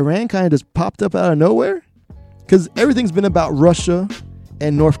else that Iran kind of just popped up out of nowhere? Because everything's been about Russia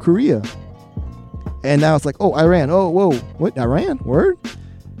and North Korea. And now it's like, oh, Iran. Oh, whoa. What? Iran? Word?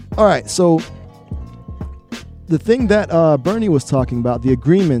 All right. So the thing that Bernie was talking about, the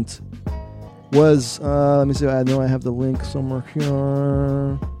agreement, was, let me see. I know I have the link somewhere here.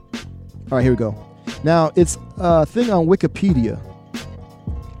 All right, here we go. Now, it's a thing on Wikipedia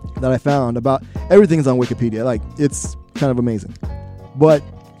that I found about everything's on Wikipedia. Like, it's kind of amazing. But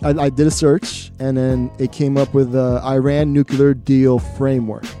I did a search, and then it came up with the Iran nuclear deal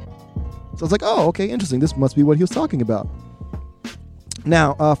framework. So I was like, oh, okay, interesting. This must be what he was talking about.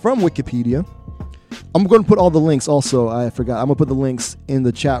 Now, from Wikipedia, I'm going to put all the links also. I forgot. I'm going to put the links in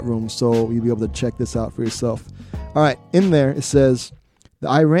the chat room so you'll be able to check this out for yourself. All right, in there it says, the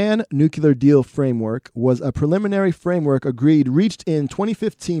Iran nuclear deal framework was a preliminary framework reached in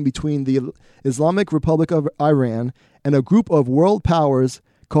 2015 between the Islamic Republic of Iran and a group of world powers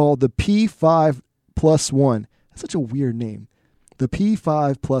called the P5+1. That's such a weird name. The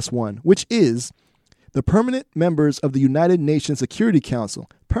P5+1, which is the permanent members of the United Nations Security Council.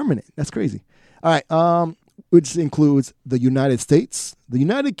 Permanent. That's crazy. All right. Which includes the United States, the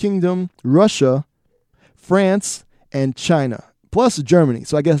United Kingdom, Russia, France, and China. Plus Germany.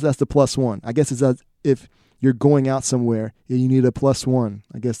 So I guess that's the +1. I guess it's as if you're going out somewhere and you need a +1.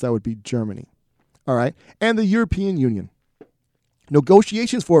 I guess that would be Germany. All right. And the European Union.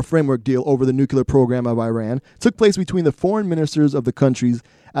 Negotiations for a framework deal over the nuclear program of Iran took place between the foreign ministers of the countries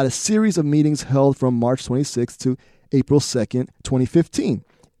at a series of meetings held from March 26 to April 2nd, 2015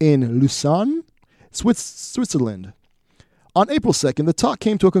 in Lausanne, Switzerland. On April 2nd, the talk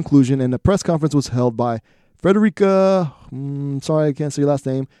came to a conclusion and a press conference was held by Frederica, sorry, I can't say your last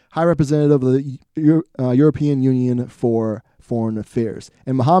name, High Representative of the European Union for Foreign Affairs,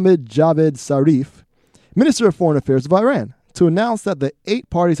 and Mohammad Javad Zarif, Minister of Foreign Affairs of Iran, to announce that the 8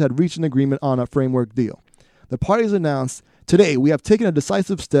 parties had reached an agreement on a framework deal. The parties announced, today we have taken a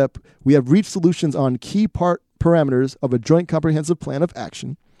decisive step. We have reached solutions on key parameters of a joint comprehensive plan of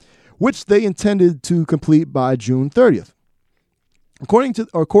action, which they intended to complete by June 30th. According to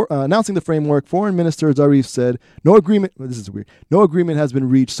announcing the framework, Foreign Minister Zarif said, "No agreement. This is weird. No agreement has been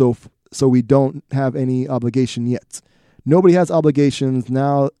reached, so we don't have any obligation yet. Nobody has obligations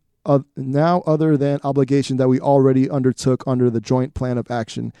now other than obligations that we already undertook under the joint plan of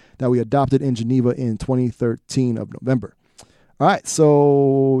action that we adopted in Geneva in 2013 of November." All right,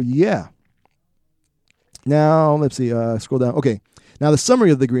 so yeah. Now let's see. Scroll down. Okay. Now the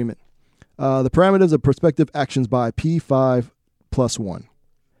summary of the agreement. The parameters of prospective actions by P5+1.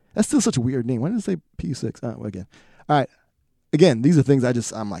 That's still such a weird name. Why did it say P6? Again. All right. Again, these are things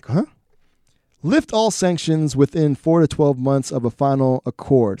I'm like, huh? Lift all sanctions within 4 to 12 months of a final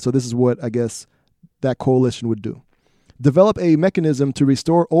accord. So this is what I guess that coalition would do. Develop a mechanism to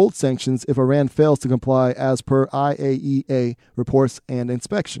restore old sanctions if Iran fails to comply as per IAEA reports and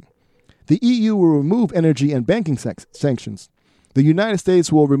inspection. The EU will remove energy and banking sanctions. The United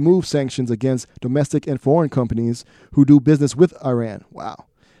States will remove sanctions against domestic and foreign companies who do business with Iran. Wow.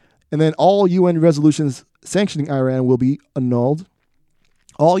 And then all UN resolutions sanctioning Iran will be annulled.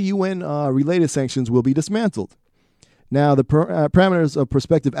 All UN related sanctions will be dismantled. Now, the parameters of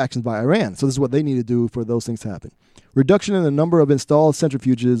prospective actions by Iran. So this is what they need to do for those things to happen. Reduction in the number of installed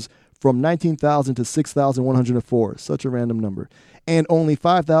centrifuges from 19,000 to 6,104. Such a random number. And only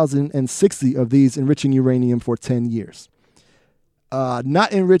 5,060 of these enriching uranium for 10 years.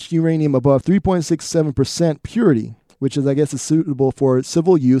 Not enriched uranium above 3.67% purity, which is, I guess, is suitable for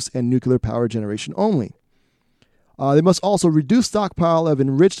civil use and nuclear power generation only. They must also reduce stockpile of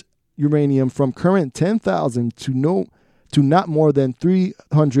enriched uranium from current 10,000 to not more than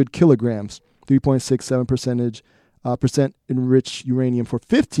 300 kilograms, 3.67% enriched uranium for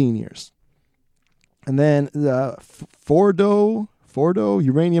 15 years. And then the Fordo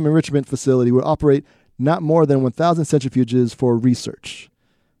Uranium Enrichment Facility will operate not more than 1,000 centrifuges for research.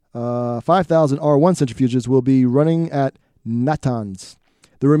 5,000 R1 centrifuges will be running at Natanz.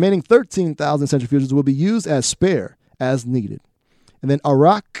 The remaining 13,000 centrifuges will be used as spare as needed. And then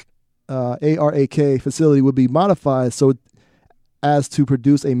Arak, ARAK facility will be modified so as to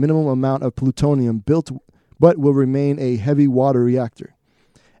produce a minimum amount of plutonium built, but will remain a heavy water reactor.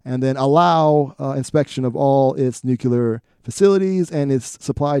 And then allow inspection of all its nuclear facilities and its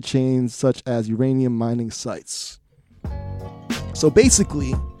supply chains, such as uranium mining sites. So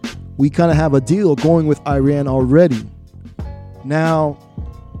basically, we kind of have a deal going with Iran already. Now,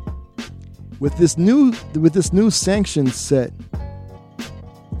 with this new sanctions set,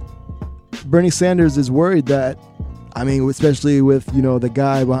 Bernie Sanders is worried that, I mean, especially with, the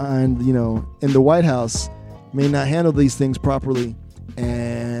guy behind, in the White House, may not handle these things properly,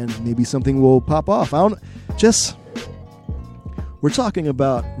 and maybe something will pop off. We're talking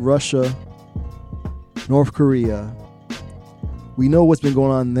about Russia, North Korea. We know what's been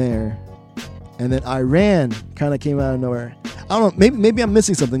going on there. And then Iran kind of came out of nowhere. I don't know, maybe I'm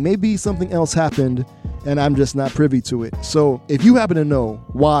missing something. Maybe something else happened and I'm just not privy to it. So if you happen to know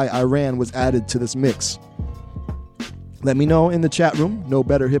why Iran was added to this mix, let me know in the chat room,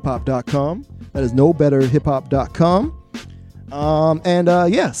 knowbetterhiphop.com. That is knowbetterhiphop.com.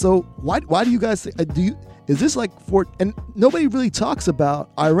 So why do you guys think, is this like for, and nobody really talks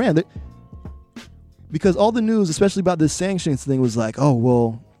about Iran, because all the news, especially about this sanctions thing, was like, oh,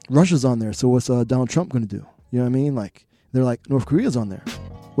 well, Russia's on there, so what's Donald Trump going to do? You know what I mean? Like, they're like, North Korea's on there.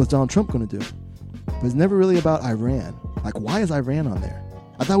 What's Donald Trump going to do? But it's never really about Iran. Like, why is Iran on there?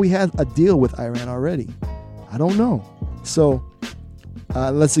 I thought we had a deal with Iran already. I don't know. So,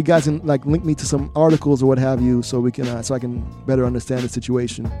 let's see, you guys can like link me to some articles or what have you, so we can, so I can better understand the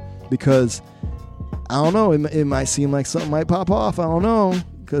situation. Because I don't know, it might seem like something might pop off. I don't know,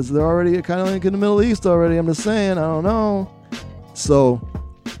 because they're already kind of like in the Middle East already. I'm just saying, I don't know. So,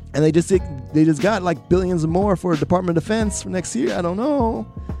 and they just got like billions more for Department of Defense for next year. I don't know.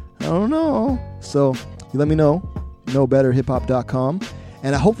 So you let me know, knowbetterhiphop.com.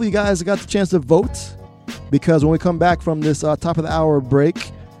 And hopefully you guys got the chance to vote, because when we come back from this top of the hour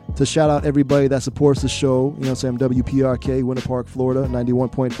break, to shout out everybody that supports the show, I'm WPRK, Winter Park, Florida,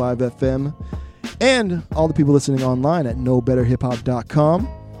 91.5 FM, and all the people listening online at knowbetterhiphop.com.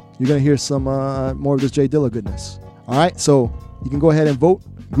 You're going to hear some more of this Jay Dilla goodness. All right, so you can go ahead and vote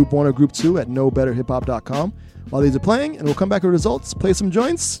Group 1 or Group 2 at knowbetterhiphop.com while these are playing, and we'll come back with results, play some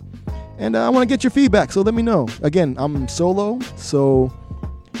joints, and I want to get your feedback, so let me know. Again, I'm solo, so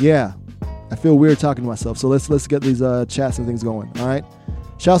yeah, I feel weird talking to myself, so let's get these chats and things going, all right?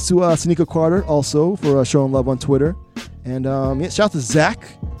 Shouts to Sanika Carter also for showing love on Twitter, and shout to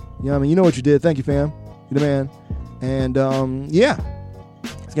Zach. You know what you did. Thank you, fam. You're the man. And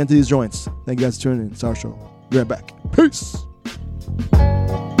let's get into these joints. Thank you guys for tuning in. It's our show. Be right back. Peace.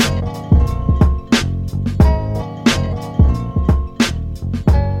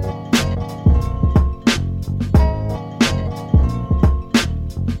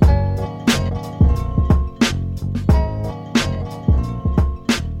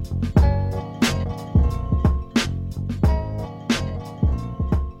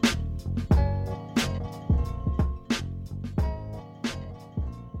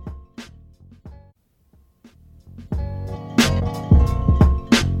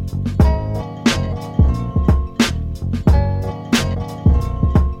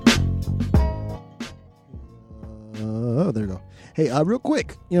 Hey, real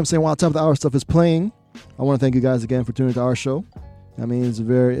quick, while Top of the Hour stuff is playing, I want to thank you guys again for tuning into our show. I mean,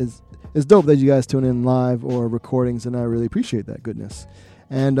 it's dope that you guys tune in live or recordings, and I really appreciate that goodness.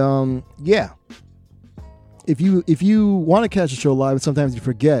 And if you want to catch the show live, and sometimes you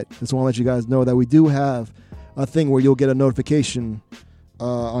forget, just want to let you guys know that we do have a thing where you'll get a notification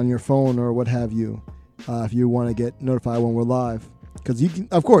on your phone or what have you, if you want to get notified when we're live. Because you can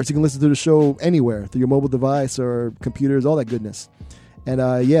listen to the show anywhere through your mobile device or computers, all that goodness. And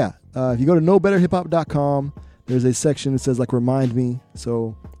if you go to knowbetterhiphop.com, there's a section that says like remind me,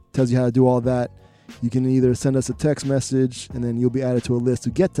 so it tells you how to do all that. You can either send us a text message, and then you'll be added to a list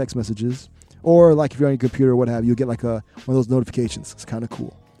to get text messages, or like if you're on your computer or what have you, you'll get like one of those notifications. It's kind of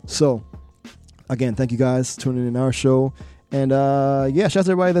cool. So again, thank you guys for tuning in our show, and shout out to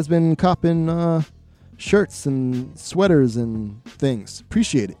everybody that's been copping shirts and sweaters and things.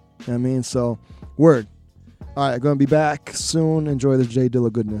 Appreciate it. You know what I mean? So, word. All right, going to be back soon. Enjoy this Jay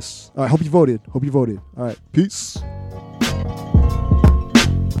Dilla goodness. All right, hope you voted. All right, peace.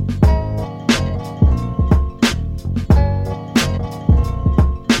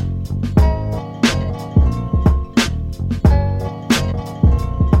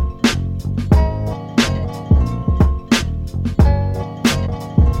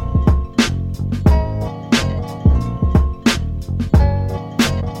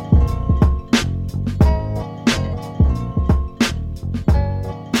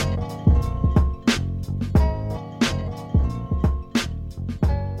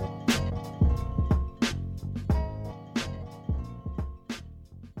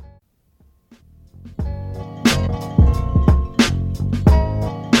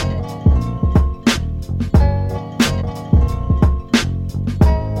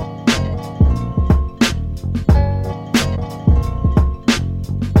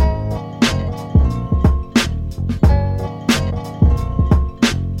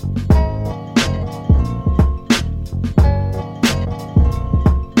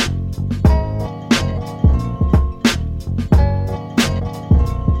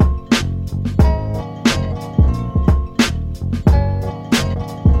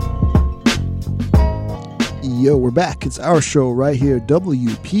 we're back. It's our show right here,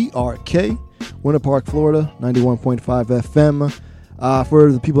 WPRK, Winter Park, Florida, 91.5 FM.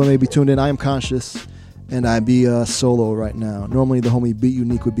 For the people that may be tuned in, I am Conscious, and I be solo right now. Normally, the homie Beat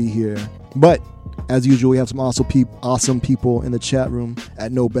Unique would be here. But, as usual, we have some awesome people in the chat room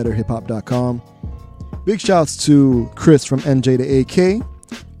at knowbetterhiphop.com. Big shouts to Chris from NJ to AK,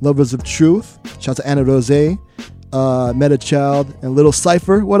 Lovers of Truth. Shout to Anna Rose, Meta Child, and Little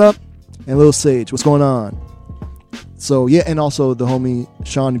Cypher. What up? And Little Sage. What's going on? So, yeah, and also the homie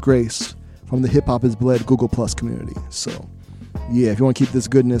Sean Grace from the Hip Hop is Bled Google Plus community. So, yeah, if you want to keep this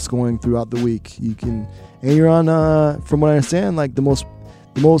goodness going throughout the week, you can. And you're on, from what I understand, like the most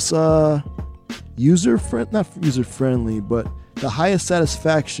not user friendly, but the highest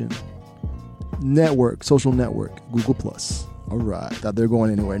satisfaction network, social network, Google Plus. All right, thought they're going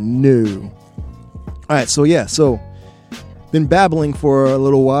anywhere. No. All right, so yeah, been babbling for a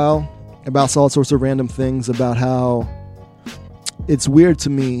little while about all sorts of random things about how it's weird to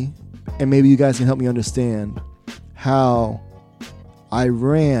me, and maybe you guys can help me understand how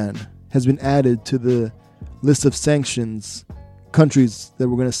Iran has been added to the list of sanctions, countries that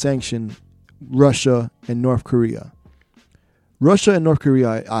we're going to sanction Russia and North Korea. Russia and North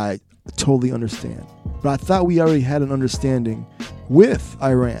Korea, I totally understand. But I thought we already had an understanding with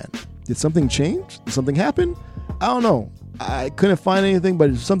Iran. Did something change? Did something happen? I don't know. I couldn't find anything, but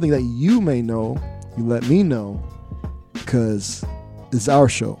it's something that you may know. You let me know, because it's our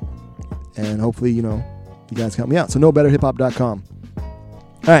show. And hopefully, you guys can help me out. So knowbetterhiphop.com. All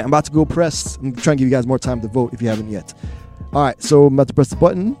right, I'm about to go press. I'm trying to give you guys more time to vote if you haven't yet. All right, so I'm about to press the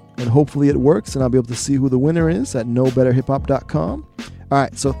button, and hopefully it works, and I'll be able to see who the winner is at knowbetterhiphop.com. All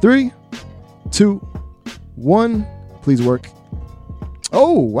right, so 3, 2, 1. Please work.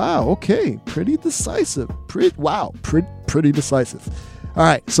 Oh, wow, okay. Pretty decisive. Pretty decisive. All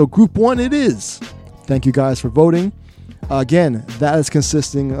right, so group 1 it is. Thank you guys for voting. Again, that is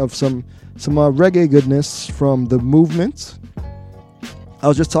consisting of some reggae goodness from The Movement. I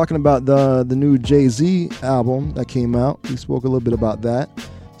was just talking about the new Jay-Z album that came out. We spoke a little bit about that.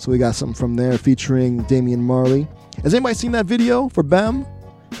 So we got something from there featuring Damian Marley. Has anybody seen that video for Bam?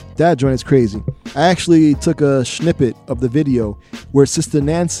 That joint is crazy. I actually took a snippet of the video where Sister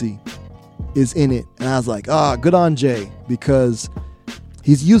Nancy is in it. And I was like, good on Jay. Because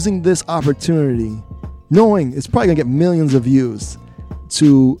he's using this opportunity, knowing it's probably going to get millions of views,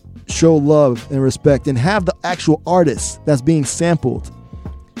 to show love and respect and have the actual artist that's being sampled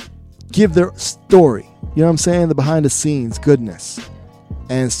give their story. You know what I'm saying? The behind the scenes goodness.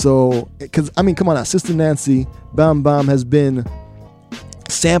 And so, because, I mean, come on now. Sister Nancy, Bam Bam has been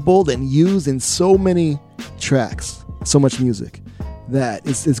sampled and used in so many tracks, so much music, that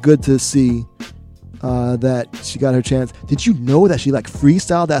it's good to see that she got her chance. Did you know that she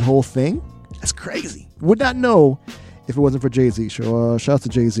freestyled that whole thing? That's crazy. Would not know if it wasn't for Jay-Z. So shout out to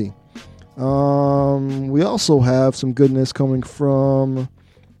Jay-Z. We also have some goodness coming from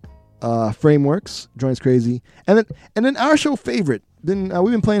Frameworks. Joint's crazy. And then our show favorite. We've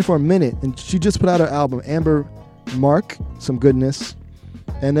been playing for a minute, and she just put out her album, Amber Mark. Some goodness.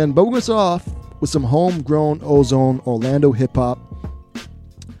 But we're going to start off with some homegrown Ozone Orlando hip hop.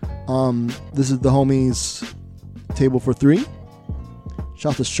 This is the homies Table for Three.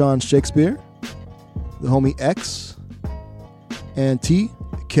 Shout out to Sean Shakespeare, the homie X, and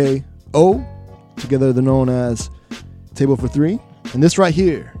TKO. Together they're known as Table for Three. And this right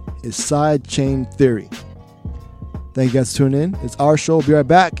here is Side Chain Theory. Thank you guys for tuning in. It's our show. We'll be right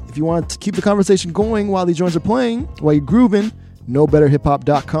back. If you want to keep the conversation going while these joints are playing, while you're grooving,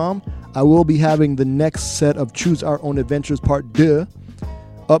 knowbetterhiphop.com. I will be having the next set of Choose Our Own Adventures Part 2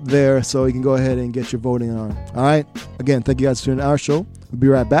 up there, so you can go ahead and get your voting on. All right? Again, thank you guys for tuning in our show. We'll be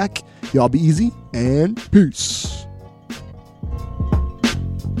right back. Y'all be easy, and peace.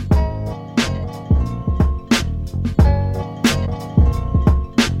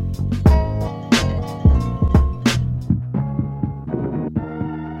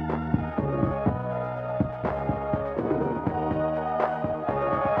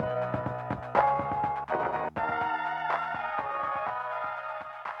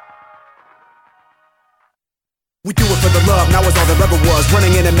 We do it for the love, now it's all there ever was.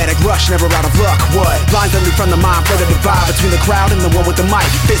 Running in a manic rush, never out of luck. What? Lines only from the mind, further divide between the crowd and the one with the mic.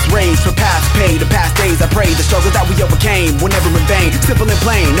 Fist raised for past pay, the past days I prayed. The struggles that we overcame were never in vain. Simple and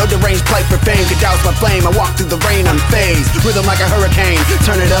plain, no deranged plight for fame. Could douse my flame, I walk through the rain unfazed. Rhythm like a hurricane,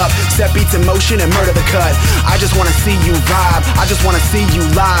 turn it up. Set beats in motion and murder the cut. I just wanna see you vibe, I just wanna see you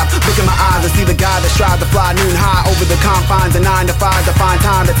live. Look in my eyes and see the guy that strive to fly noon high over the confines of 9 to 5 to find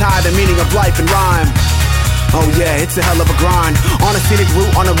time to tie the meaning of life and rhyme. Oh yeah, it's a hell of a grind. On a scenic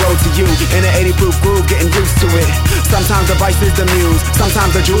route, on the road to you. In an 80-proof groove, getting used to it. Sometimes the vice is the muse,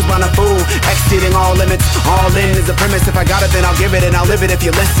 sometimes the Jews run a fool. Exceeding all limits, all in is a premise. If I got it, then I'll give it and I'll live it if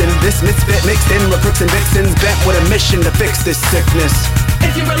you listen. This misfit mixed in with crooks and vixens, bent with a mission to fix this sickness.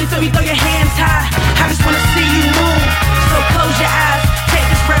 If you really feel me, throw your hands high. I just wanna see you move. So close your eyes, take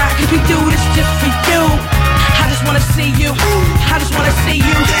this ride, cause we do this just for you. I just wanna see you. I just wanna see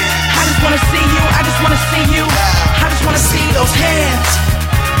you. I just wanna see you. I just wanna see you. I just wanna see those hands.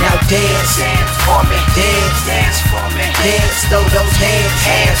 Now dance, dance for me, dance, dance for me, dance, throw those hands,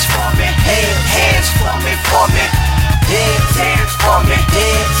 hands for me, hands for me, for me. Dance, dance for me,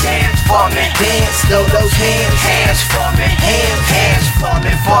 dance, dance for me, dance, throw those hands, hands for me, hands for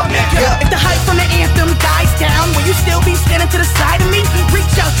me, for me. If the hype from the anthem dies down, will you still be standing to the side of me?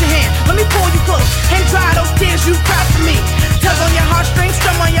 Reach out your hand, let me pull you close, and dry those tears you cried for me. Tug on your heartstrings,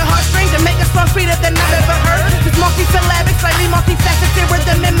 strum on your heartstrings, and make a song sweeter than I've ever heard. This multi-syllabic, slightly multifaceted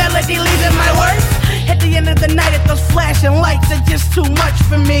rhythm and melody leaving my words. At the end of the night, if those flashing lights are just too much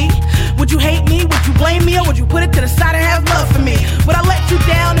for me, would you hate me? Would you blame me? Or would you put it to the side and have love for me? Would I let you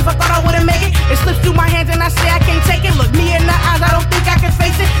down if I thought I wouldn't make it? It slips through my hands and I say I can't take it. Look me in the eyes, I don't think I can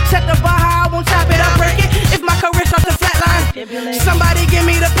face it. Set the bar high, I won't top it, I'll break it. If my career's off the flat line, somebody give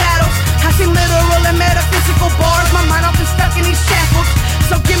me the paddles. I see literal and metaphysical bars. My mind often stuck in these shackles.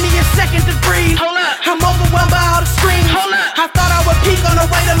 So give me a second to breathe. Hold up. I'm overwhelmed by all the screams. Hold up. I thought I would peak on the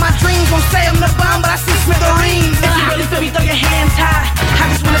way to my dreams. Won't say I'm the bomb, but I see smithereens. If you really feel me, throw your hands high.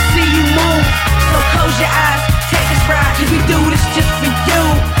 I just wanna see you move. So close your eyes, take this ride, cause we do this just for you.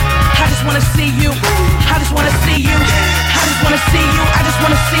 I just wanna see you. I just wanna see you. I just wanna see you. I just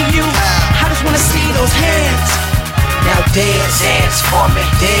wanna see you. I just wanna see those hands. Now dance, dance for me,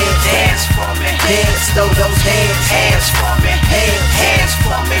 dance, dance for me, dance, throw those hands, hands for me, hands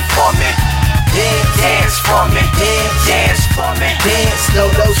for me, for me. Dance, dance for me, dance, dance for me, dance, throw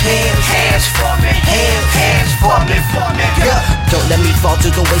those hands for me, hands for me, for me. Don't let me fall to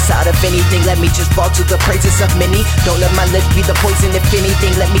the wayside of anything. Let me just fall to the praises of many. Don't let my lips be the poison. If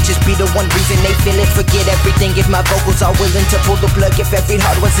anything, let me just be the one reason they feel it. Forget everything if my vocals are willing to pull the plug. If every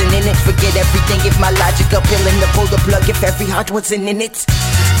heart wasn't in it, forget everything if my logic appealing to pull the plug. If every heart wasn't in it,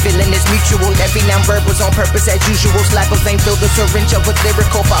 feeling is mutual. Every noun verb was on purpose as usual. Slap a vein, fill the syringe up with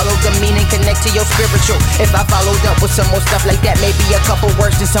lyrical. Follow the meaning, connect to your spiritual. If I followed up with some more stuff like that, maybe a couple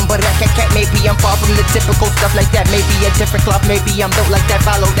words than some, but maybe I'm far from the typical stuff like that. Maybe a different cloth, maybe I'm built like that.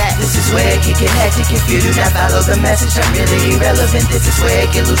 Follow that. This is where it can get hectic if you do not follow the message. I'm really irrelevant. This is where it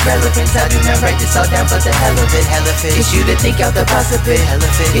can lose relevance. I do not write this all down for the hell of it. It's you to think out the possible.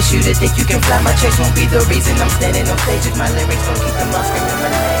 It's you to think you can fly. My checks won't be the reason I'm standing on stage. If my lyrics don't keep them all screaming my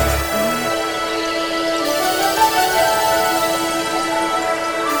name.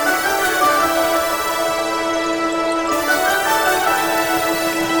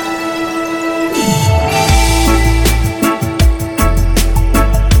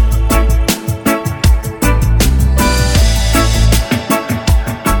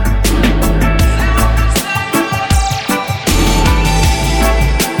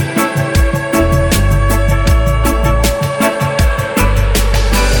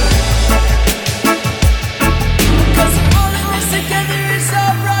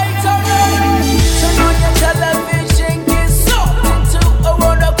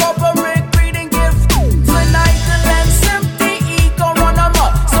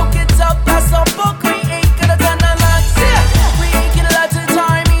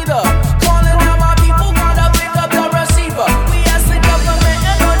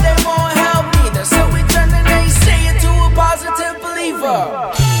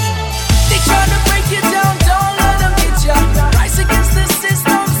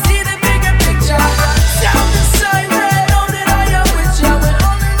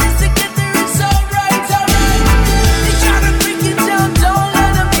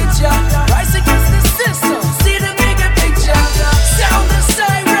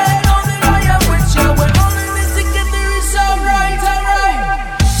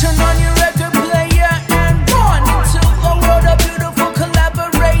 Turn on your record player and run into a world of beautiful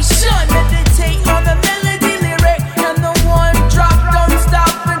collaboration.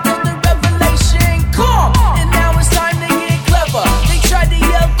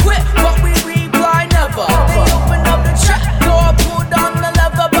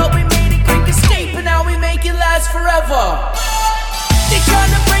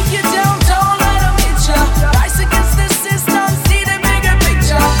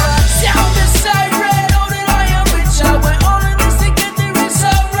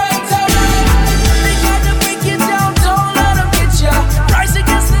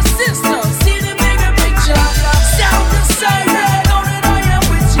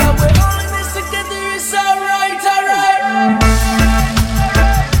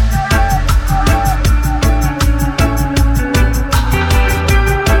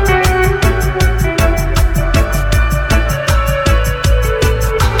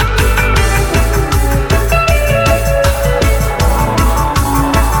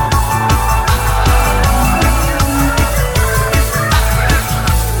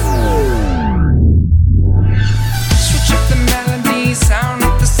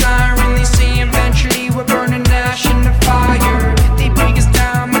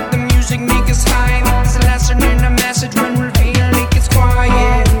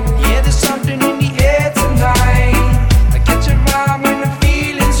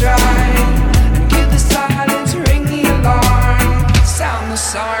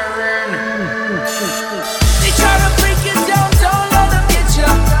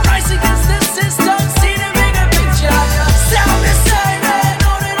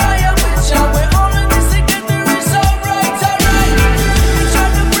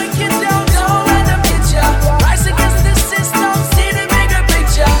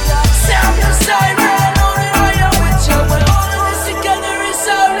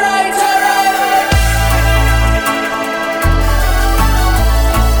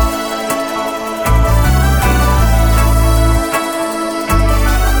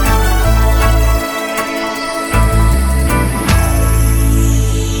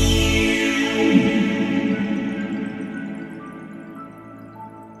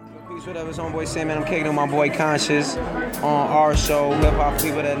 What up, it's homeboy Sam, man. I'm kicking on my boy Conscious on our show, Hip Hop for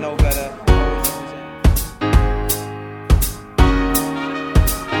People That Know Better.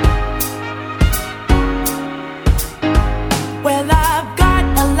 Well, I've got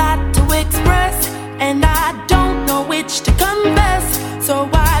a lot to express, and I don't know which to confess. So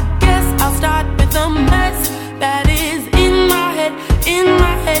I guess I'll start with a mess that is in my head, in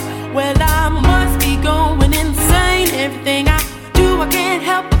my head. Well, I must be going insane. Everything I do, I can't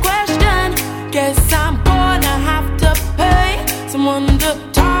help but question. Guess I'm gonna have to pay someone to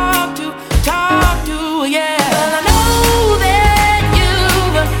talk to, yeah. Well, I know that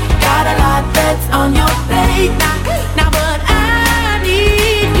you've got a lot that's on your plate now, but I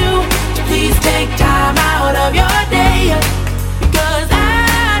need you to please take time out of your day, because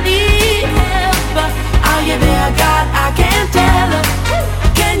I need help. Are you there, God? I can't tell.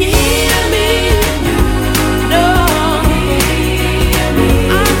 Can you hear me? No.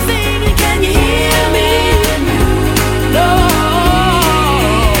 I'm singing, can you hear me? No.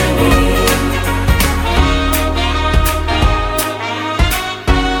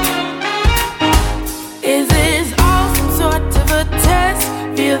 Is this all some sort of a test?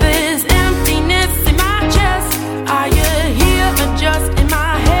 Feel this emptiness in my chest. Are you here or just in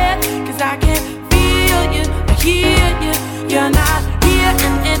my head? 'Cause I can't feel you, I hear you. You're not here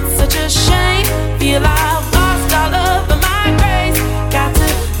and it's such a shame. Feel I've lost all of my grace. Got to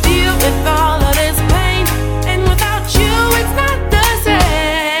deal with all of this pain, and without you it's not the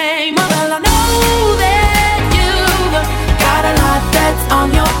same. Well, I know that you've got a lot that's on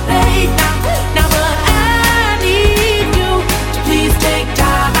your plate now, but I need you to please take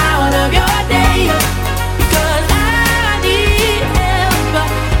time out of your day, because I need help.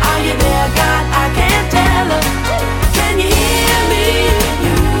 Are you there, God? I can't tell. Can you hear me?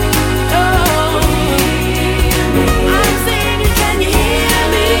 No. I'm singing, can you hear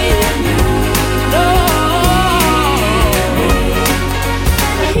me? No.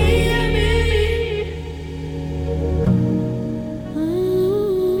 Can you hear me?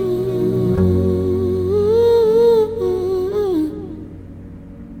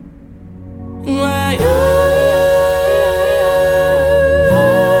 Why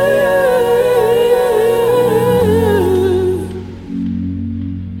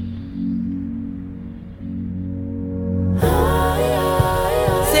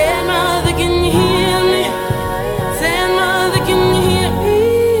Said mother, can you hear me? Said mother, can you hear me?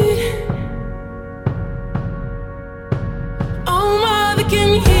 Oh mother, can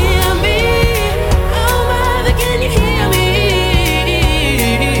you hear me? Oh mother, can you hear me?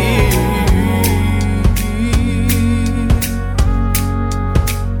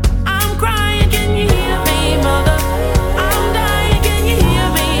 I'm crying, can you hear me, mother? I'm dying, can you hear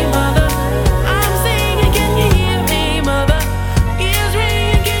me, mother? I'm singing, can you hear me, mother? Ears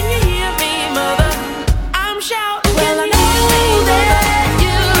ringing, can you hear me, mother? I'm shouting, well, I know that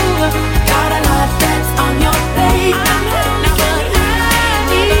you've got a lot that's on your plate now, but I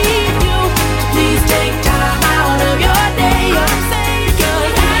need you to please take time out of your day,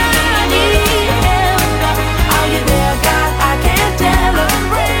 because I need help. Are you there, God? I can't tell.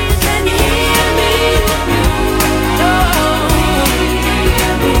 Can you hear me? No.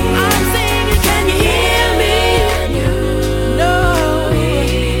 I'm singing, can you hear me? No.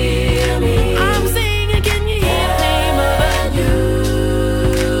 I'm singing, can you hear me, mother? You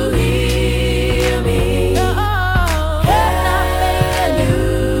hear me? No. Can you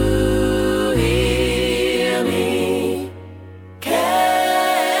hear me?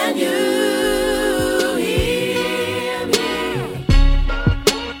 Can you hear me?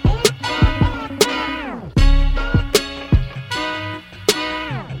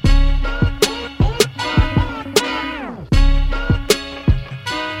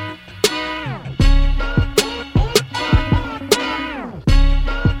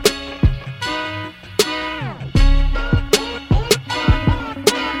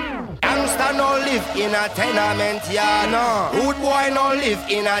 Gangsta no live in a tenement yard. No. Rude boy no live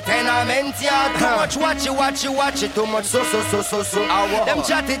in a tenement yard. Too much watch it, too much so. Them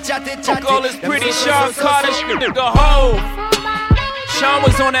chatty. All this pretty Sean Carter shit, the whole. Sean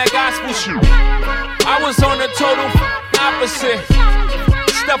was on that gospel shit. I was on the total opposite.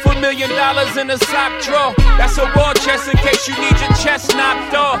 Stuff $1 million in a sock drawer. That's a war chest in case you need your chest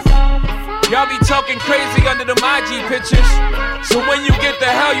knocked off. Y'all be talking crazy under them IG pictures. So when you get the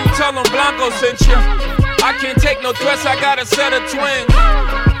hell, you tell them Blanco sent you. I can't take no threats, I got a set of twins.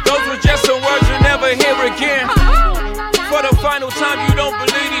 Those were just some words you'll never hear again. For the final time, you don't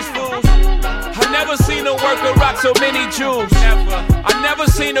believe these fools. I never seen a worker rock so many jewels. I never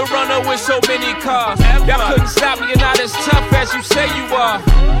seen a runner with so many cars. Y'all couldn't stop me, you're not as tough as you say you are.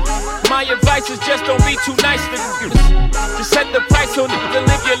 My advice is just don't be too nice to niggas. Just set the price on to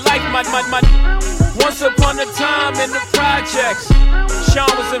live your life, my. Once upon a time in the projects,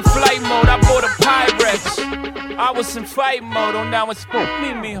 Sean was in flight mode, I bought a Pyrex. I was in fight mode, oh now it's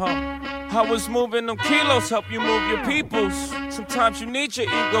me, huh? I was moving them kilos, help you move your peoples. Sometimes you need your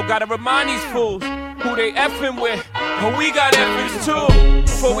ego, gotta remind these fools who they effing with. But we got effings too.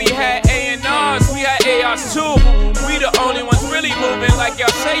 Before we had A&Rs, we had ARs too. We the only ones really moving like y'all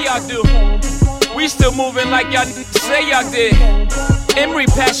say y'all do. We still moving like y'all say y'all did. Emery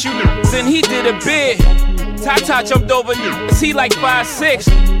passed you and he did a bid. Tata jumped over niggas, he like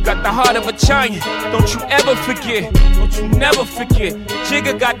 5'6". Got the heart of a giant, don't you ever forget. Don't you never forget.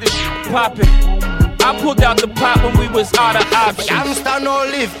 Jigga got this shit poppin'. I pulled out the pop when we was out of options. Youngster no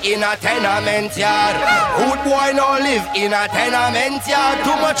live in a tenement yard. Hood boy no live in a tenement yard.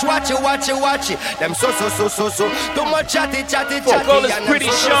 Too much watch it. Them so. Too much chatty. All this pretty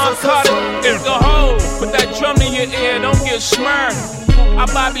Sean Carter is the hoe. Put that drum in your ear, don't get smirred. I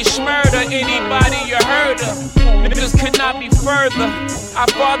Bobby Schmurder, anybody you heard of. Niggas could not be further. I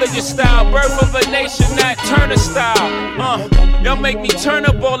father your style, birth of a nation, that Turner style. Y'all make me turn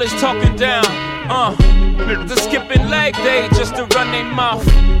up all this talking down. The skipping leg day just to run their mouth.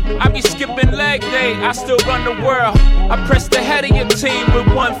 I be skipping leg day, I still run the world. I press the head of your team with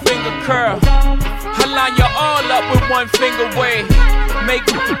one finger curl. I line you all up with one finger wave. Make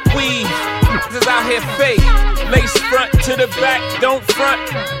weave, cause out here fake. Lace front to the back, don't front.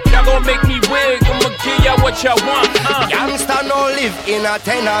 Y'all gon' make me wig, I'ma give y'all what y'all want. Youngster no live in a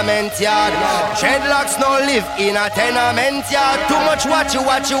tenement yard. Dreadlocks no live in a tenement yard. Too much watch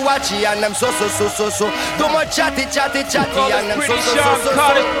it, and them so. Too much chatty, and them so.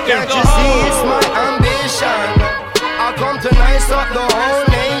 Can't you see it's my ambition? I come to nice up the whole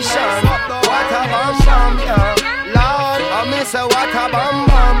nation. What a bam, yeah. Lord, I miss a what a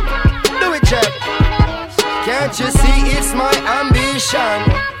bam. Do it, check. Can't you see it's my ambition?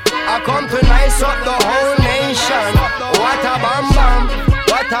 I come to nice up the whole nation. What a bam.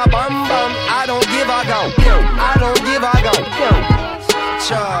 I don't give a damn.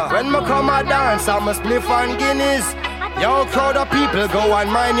 When me come a dance, I'm a spliff and Guinness. Yo, crowd of people, go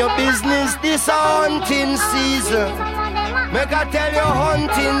and mind your business. This a hunting season. Make I tell you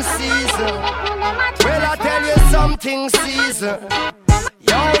hunting season. Well, I tell you something season.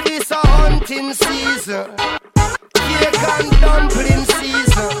 Yo, this a hunting season. Cake and dumpling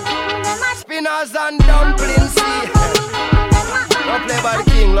season. Spinners and dumpling season. Don't play by the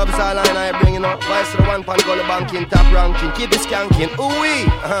king, love's all line I bring, you know. Vice to the one pan, go the banking, top ranking. Keep it skanking, ooh-wee.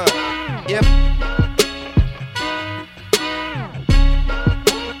 Yep.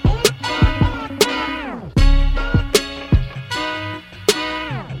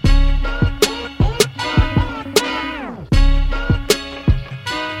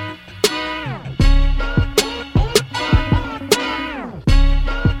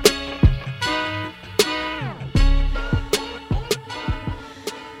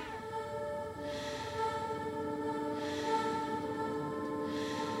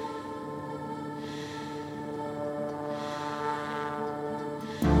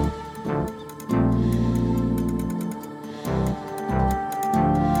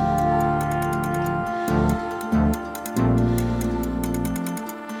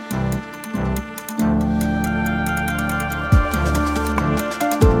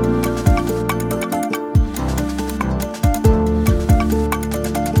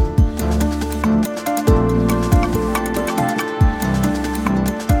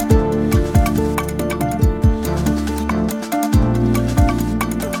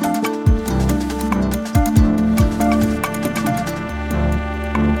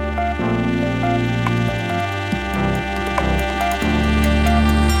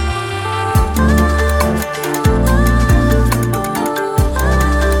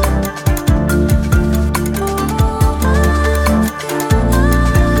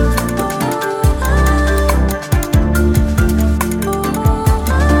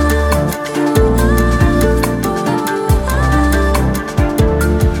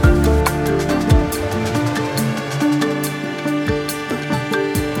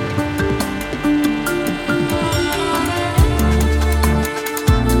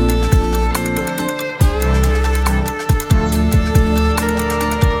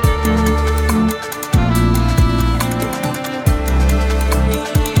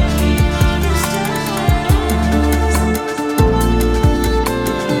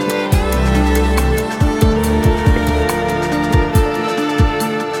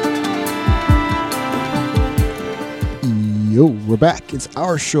 Yo, we're back. It's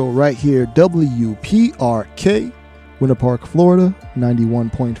our show right here, WPRK Winter Park, Florida,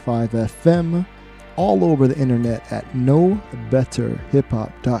 91.5 FM, all over the internet at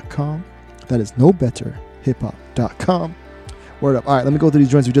knowbetterhiphop.com. That is knowbetterhiphop.com. Word up. All right, let me go through these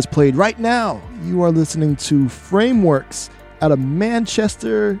joints we just played. Right now, you are listening to Frameworks out of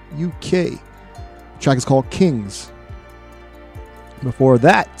Manchester, UK. The track is called Kings. Before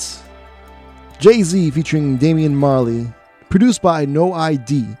that, Jay-Z featuring Damian Marley, produced by No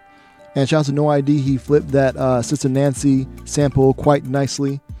ID. And shout out to No ID, he flipped that Sister Nancy sample quite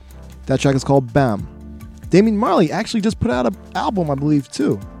nicely. That track is called Bam. Damian Marley actually just put out an album, I believe,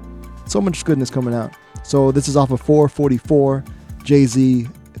 too. So much goodness coming out. So this is off of 444, Jay-Z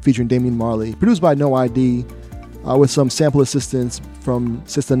featuring Damian Marley, produced by No ID, with some sample assistance from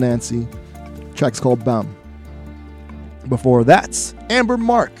Sister Nancy. The track's called Bam. Before that, Amber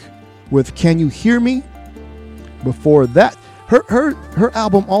Mark with Can You Hear Me? Before that, her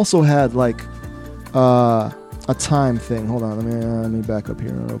album also had like a time thing. Hold on, let me back up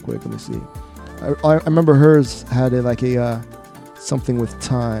here real quick. Let me see. I remember hers had a something with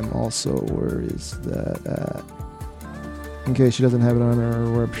time also. Where is that at? Okay, she doesn't have it on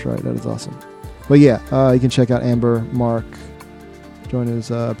her website. That is awesome. But yeah, you can check out Amber Mark. Joint is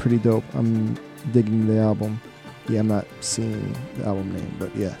pretty dope. I'm digging the album. Yeah, I'm not seeing the album name,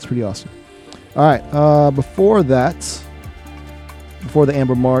 but yeah, it's pretty awesome. All right, before the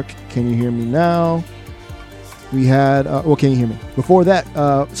Amber Mark, Can You Hear Me Now? We had, Can You Hear Me? Before that,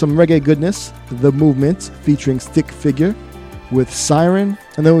 some reggae goodness, The Movement featuring Stick Figure with Siren.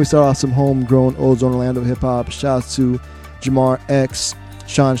 And then we start off some homegrown Ozone Orlando hip hop. Shouts to Jamar X,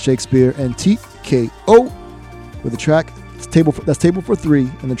 Sean Shakespeare, and TKO with the track. That's Table for Three,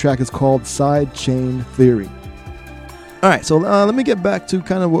 and the track is called Side Chain Theory. All right, so let me get back to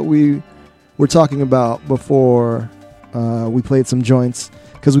kind of what we were talking about before we played some joints,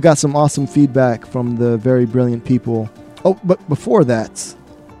 because we got some awesome feedback from the very brilliant people. Oh, but before that,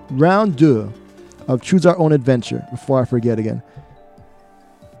 round 2 of Choose Our Own Adventure, before I forget again.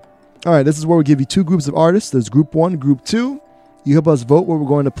 All right, this is where we give you 2 groups of artists. There's Group 1, Group 2. You help us vote what we're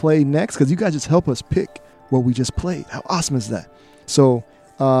going to play next, because you guys just help us pick what we just played. How awesome is that? So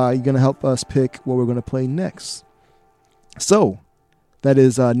you're going to help us pick what we're going to play next. So that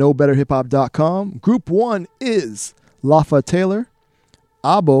is knowbetterhiphop.com. Group 1 is Lafa Taylor,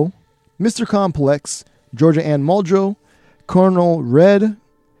 Abo, Mr. Complex, Georgia Ann Muldrow, Colonel Red,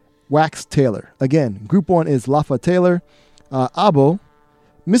 Wax Taylor. Again, Group 1 is Lafa Taylor, Abo,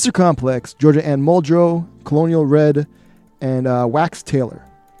 Mr. Complex, Georgia Ann Muldrow, Colonial Red, and Wax Taylor.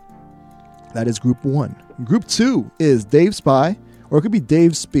 That is Group 1. Group 2 is Dave Spy, or it could be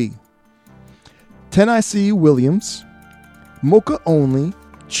Dave Spee, 10IC Williams, Mocha Only,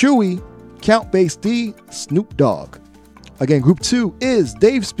 Chewy, Count Bass D, Snoop Dogg. Again, Group 2 is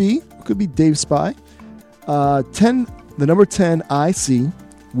Dave Spee, it could be Dave Spy, the number 10 IC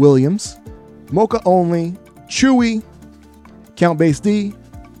Williams, Mocha Only, Chewy, Count Bass D,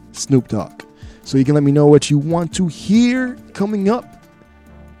 Snoop Dogg. So you can let me know what you want to hear coming up.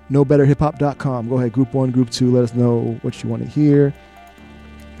 KnowBetterHipHop.com. Go ahead, Group 1, Group 2. Let us know what you want to hear.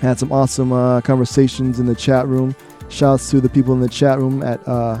 Had some awesome conversations in the chat room. Shouts to the people in the chat room at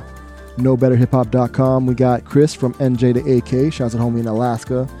KnowBetterHipHop.com. We got Chris from NJ to AK. Shouts to homie in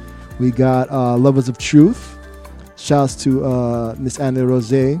Alaska. We got Lovers of Truth. Shouts to Miss Anna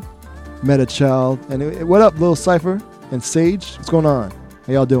Rose, Meta Child. And what up, Lil Cypher and Sage? What's going on?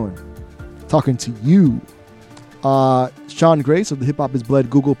 How y'all doing? Talking to you. Sean Grace of the Hip Hop is Blood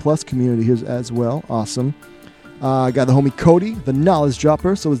Google Plus community here as well. Awesome. Got the homie Cody, the knowledge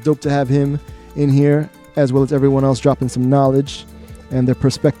dropper. So it's dope to have him in here, as well as everyone else dropping some knowledge and their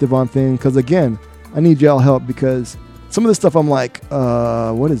perspective on things. Because again, I need y'all help, because some of this stuff I'm like,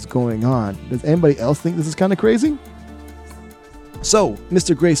 what is going on? Does anybody else think this is kind of crazy? So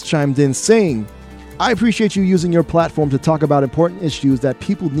Mr. Grace chimed in saying, I appreciate you using your platform to talk about important issues that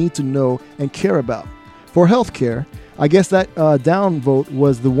people need to know and care about. For healthcare, I guess that downvote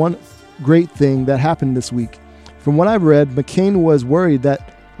was the one great thing that happened this week. From what I've read, McCain was worried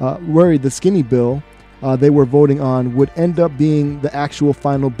that the skinny bill they were voting on would end up being the actual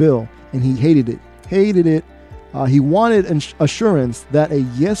final bill, and he hated it. He wanted assurance that a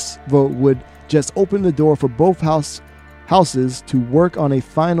yes vote would just open the door for both houses to work on a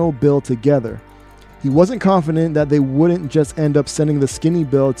final bill together. He wasn't confident that they wouldn't just end up sending the skinny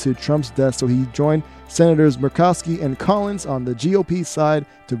bill to Trump's desk, so he joined Senators Murkowski and Collins on the GOP side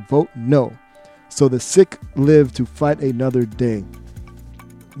to vote no. So the sick live to fight another day.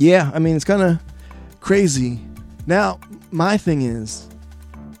 Yeah, I mean, it's kind of crazy. Now, my thing is,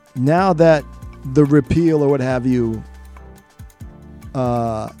 now that the repeal or what have you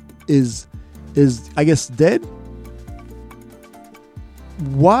is I guess dead,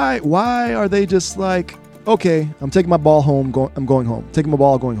 why are they just like, okay, I'm taking my ball home, I'm going home. Taking my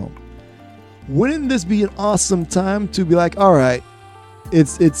ball, going home. Wouldn't this be an awesome time to be like, all right,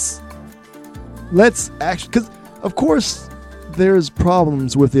 let's actually, because of course there's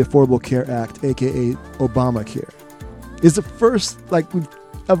problems with the Affordable Care Act, aka Obamacare. It's the first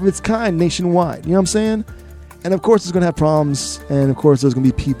of its kind nationwide. You know what I'm saying? And of course it's going to have problems, and of course there's going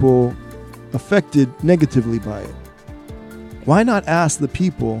to be people affected negatively by it. Why not ask the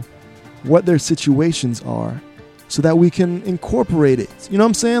people what their situations are so that we can incorporate it? You know what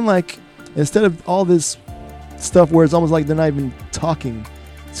I'm saying? Like, instead of all this stuff where it's almost like they're not even talking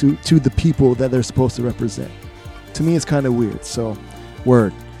to the people that they're supposed to represent. To me, it's kind of weird. So,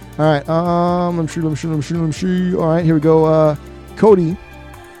 word. All right. I'm sure. All right, here we go. Cody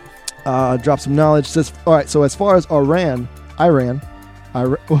dropped some knowledge. Says, all right. So as far as Iran.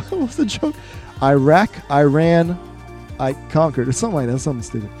 What was the joke? Iran, I conquered, or something like that. Something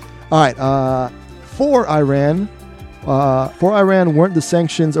stupid. All right. For Iran, weren't the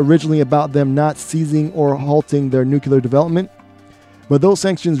sanctions originally about them not seizing or halting their nuclear development? But those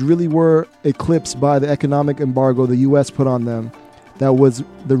sanctions really were eclipsed by the economic embargo the U.S. put on them that was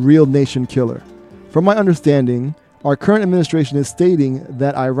the real nation killer. From my understanding, our current administration is stating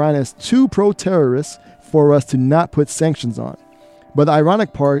that Iran is too pro-terrorist for us to not put sanctions on. But the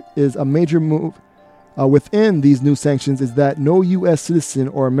ironic part is a major move within these new sanctions is that no U.S. citizen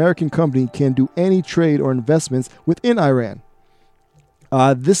or American company can do any trade or investments within Iran.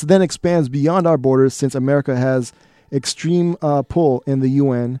 This then expands beyond our borders since America has extreme pull in the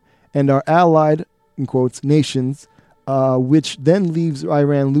UN and our allied, in quotes, nations, which then leaves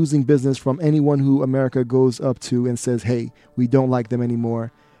Iran losing business from anyone who America goes up to and says, hey, we don't like them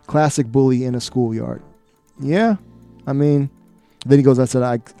anymore. Classic bully in a schoolyard. Yeah, I mean, then he goes, I said,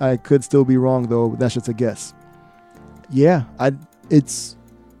 I could still be wrong, though, but that's just a guess. Yeah, it's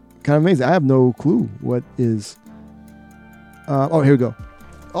kind of amazing. I have no clue what is... here we go.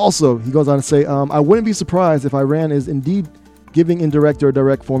 Also, he goes on to say, I wouldn't be surprised if Iran is indeed giving indirect or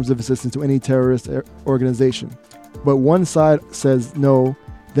direct forms of assistance to any terrorist organization. But one side says no,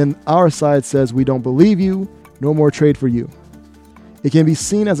 then our side says we don't believe you, no more trade for you. It can be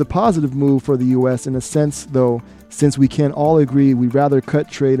seen as a positive move for the U.S. in a sense, though, since we can all agree we'd rather cut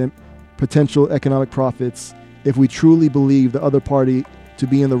trade and potential economic profits if we truly believe the other party to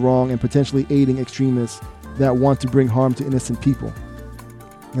be in the wrong and potentially aiding extremists that want to bring harm to innocent people.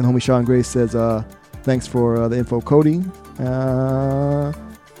 And homie Sean Grace says, thanks for the info, Cody. Here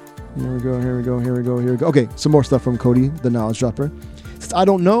we go. Okay, some more stuff from Cody, the knowledge dropper. Says, I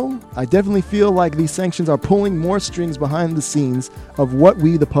don't know. I definitely feel like these sanctions are pulling more strings behind the scenes of what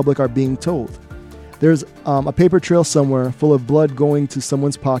we, the public, are being told. There's a paper trail somewhere full of blood going to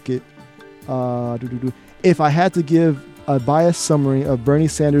someone's pocket. If I had to give a biased summary of Bernie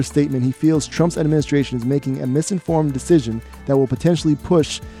Sanders' statement, he feels Trump's administration is making a misinformed decision that will potentially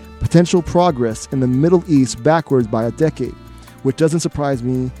push potential progress in the Middle East backwards by a decade, which doesn't surprise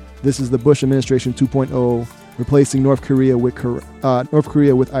me. This is the Bush administration 2.0, replacing North Korea with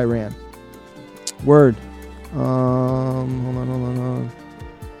Iran. Word. Hold on.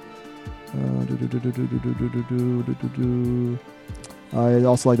 I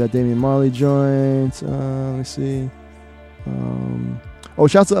also like that Damian Marley joint. Let me see.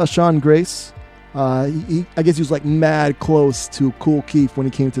 Shouts to Sean Grace. I guess he was like mad close to Kool Keith when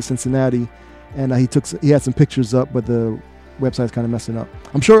he came to Cincinnati, and he had some pictures up, but the website's kind of messing up.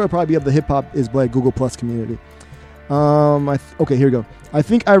 I'm sure it'll probably be up the Hip Hop is Black Google Plus community. Okay, here we go. I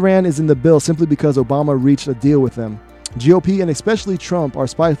think Iran is in the bill simply because Obama reached a deal with them. GOP and especially Trump are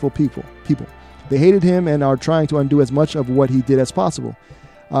spiteful people. They hated him and are trying to undo as much of what he did as possible.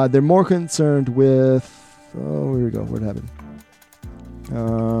 They're more concerned with... Oh, here we go. What happened?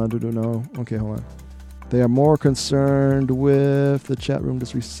 No. Okay, hold on. They are more concerned with... The chat room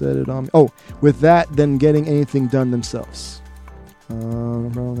just reset it on me. Oh, with that than getting anything done themselves. No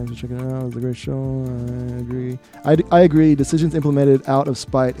problem. Thanks for checking it out. It was a great show. I agree. I agree. Decisions implemented out of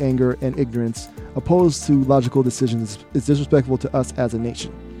spite, anger, and ignorance, opposed to logical decisions, is disrespectful to us as a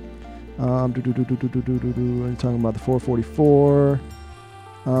nation. I'm talking about the 444.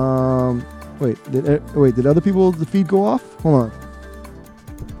 Did other people, the feed go off? Hold on.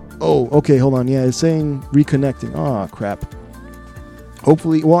 Oh, okay, hold on. Yeah, it's saying reconnecting. Oh, crap.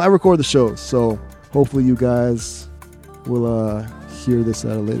 Hopefully, I record the shows, so hopefully you guys will hear this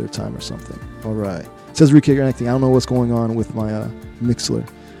at a later time or something. All right. It says reconnecting. I don't know what's going on with my Mixler.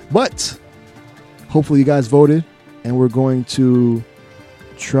 But hopefully you guys voted, and we're going to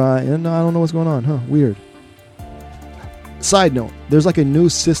try. And I don't know what's going on. Weird. Side note, there's like a new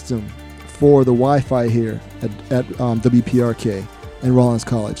system for the Wi-Fi here at WPRK. and Rollins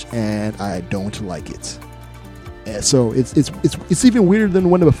College, and I don't like it. And so it's even weirder than the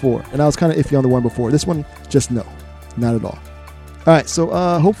one before, and I was kind of iffy on the one before. This one, just no, not at all. All right, so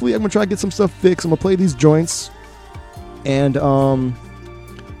hopefully I'm gonna try to get some stuff fixed. I'm gonna play these joints, and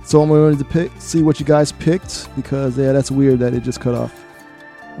so I'm going to see what you guys picked, because that's weird that it just cut off.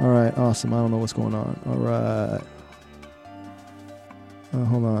 All right, awesome. I don't know what's going on. All right,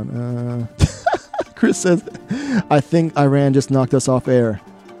 hold on. Chris says, I think Iran just knocked us off air.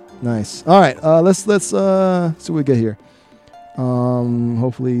 Nice. All right, let's see what we get here.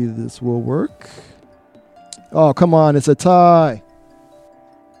 Hopefully this will work. Oh, come on, it's a tie.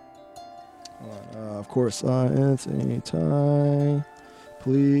 Of course, it's a tie.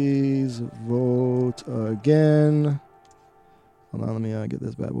 Please vote again. Hold on, let me get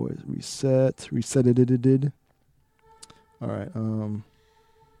this bad boy reset. Reset it. All right.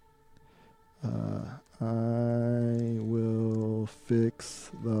 I will fix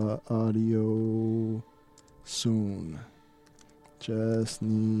the audio soon. Just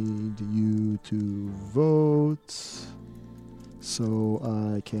need you to vote so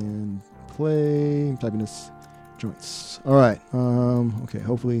I can play. I'm typing this joints. All right. Okay.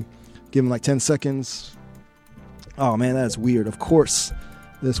 Hopefully, give him like 10 seconds. Oh man, that's weird. Of course,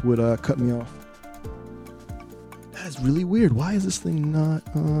 this would cut me off. That is really weird. Why is this thing not?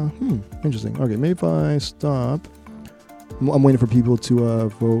 Interesting. Okay, maybe if I stop. I'm waiting for people to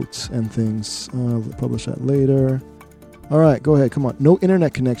vote and things. I'll publish that later. All right, go ahead. Come on. No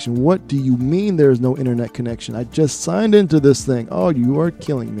internet connection. What do you mean there's no internet connection? I just signed into this thing. Oh, you are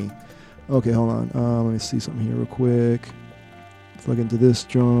killing me. Okay, hold on. Let me see something here real quick. Plug into this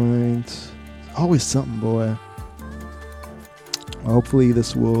joint. Always something, boy. Hopefully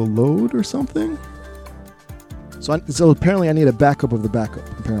this will load or something. So apparently I need a backup of the backup,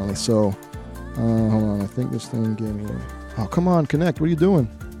 apparently. So, hold on. I think this thing gave me... Oh, come on, connect. What are you doing?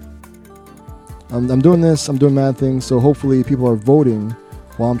 I'm doing this. I'm doing mad things. So hopefully people are voting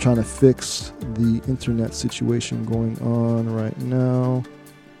while I'm trying to fix the internet situation going on right now.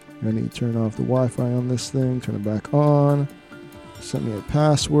 I need to turn off the Wi-Fi on this thing. Turn it back on. Send me a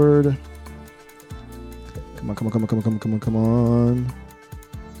password. Come on.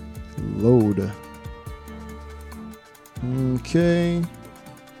 Load. Okay.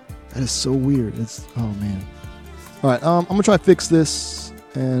 That is so weird. Oh man. All right. I'm gonna try to fix this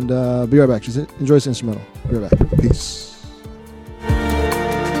and be right back. Just enjoy this instrumental. Be right back. Peace.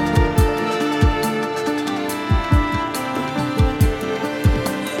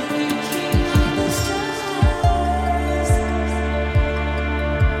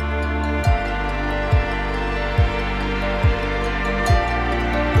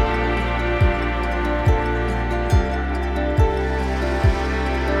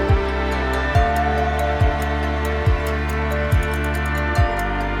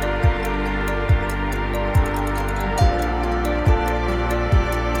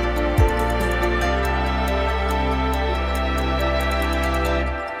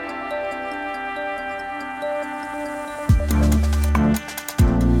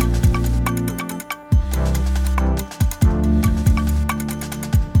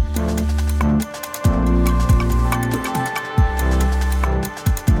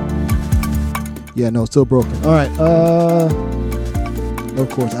 Yeah, no, still broken. All right. Of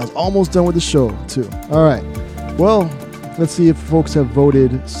course, I was almost done with the show, too. All right. Well, let's see if folks have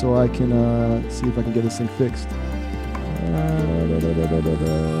voted so I can see if I can get this thing fixed.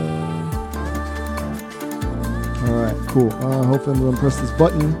 All right, cool. Hopefully I'm going to press this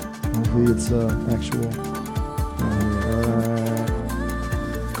button. Hopefully it's actual.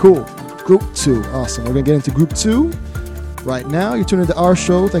 Cool. Group 2. Awesome. We're going to get into Group 2 right now. You're tuning into our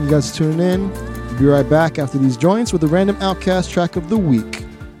show. Thank you guys for tuning in. We'll be right back after these joints with the Random Outcast track of the week.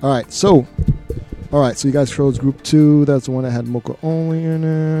 All right, so you guys chose Group 2. That's the one that had Mocha only in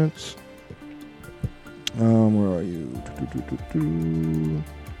it. Where are you?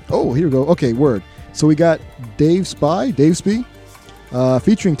 Oh, here we go. Okay, word. So we got Dave Spy,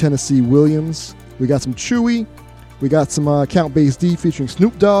 featuring Tennessee Williams. We got some Chewy. We got some Count Bass D featuring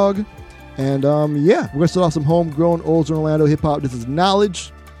Snoop Dogg. And yeah, we're going to start off some homegrown Olds Orlando hip-hop. This is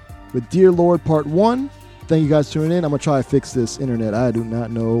Knowledge with Dear Lord Part 1. Thank you guys for tuning in. I'm going to try to fix this internet. I do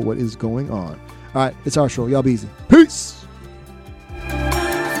not know what is going on. All right, it's our show. Y'all be easy. Peace!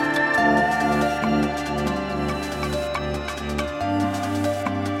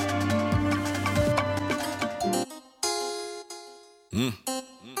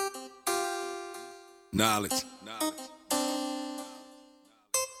 Knowledge.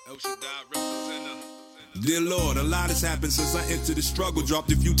 Dear Lord, a lot has happened since I entered the struggle.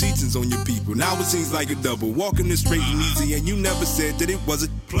 Dropped a few teachings on your people. Now it seems like a double. Walking this straight and easy, and you never said that it wasn't.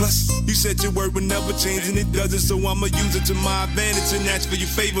 Plus, you said your word would never change, and it doesn't. So I'ma use it to my advantage and ask for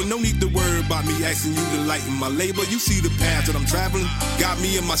your favor. No need to worry about me asking you to lighten my labor. You see the path that I'm traveling. Got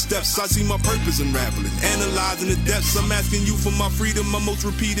me in my steps. I see my purpose unraveling. Analyzing the depths. I'm asking you for my freedom. My most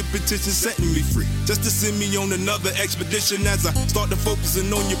repeated petition setting me free. Just to send me on another expedition as I start to focusing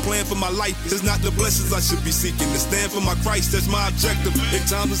on your plan for my life. It's not the blessings I should be seeking. To stand for my Christ, that's my objective. In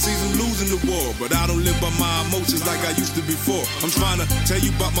times of season losing the war, but I don't live by my emotions like I used to before. I'm trying to tell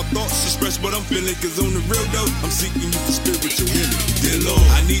you about my thoughts, express what I'm feeling, cause on the real though, I'm seeking you for spiritual healing. Dear Lord,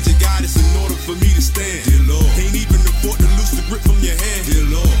 I need your guidance in order for me to stand. Dear Lord, can't even afford to lose the grip from your hand. Dear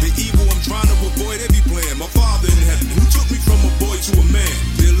Lord, the evil I'm trying to avoid every plan. My Father in heaven, who took me from a boy to a man.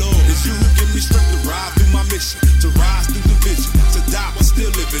 Dear Lord, it's you who give me strength to ride through my mission, to rise through the vision, to die but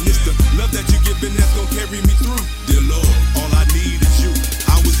still living. It's the love that you're giving that's gonna carry me through. Dear Lord, all I need is you.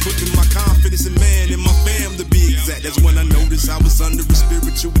 I was putting my confidence in man and my fam to be exact. That's when I noticed I was under a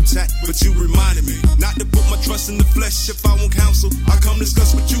spiritual attack. But you reminded me not to put my trust in the flesh. If I want counsel, I come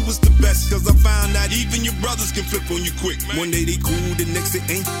discuss with you was the best. Cause I found out even your brothers can flip on you quick. One day they cool, the next they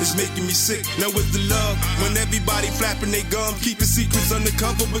ain't. It's making me sick. Now with the love, when everybody flapping their gums, keeping secrets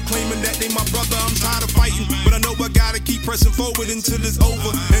undercover, but claiming that they my brother. I'm tired of fighting, but I know I gotta keep pressing forward until it's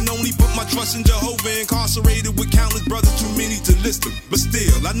over. And only put my trust in Jehovah. Incarcerated with countless brothers, too many to list them. But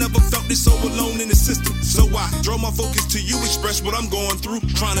still, I never felt this so alone in the system. So I draw my focus to you, express what I'm going through.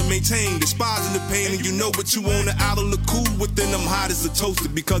 Trying to maintain, despising the pain. And you know what you want, the outer look cool. Within I'm hot as a toaster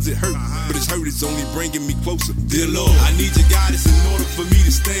because it hurt. But this hurt is only bringing me closer. Dear Lord, I need your guidance in order for me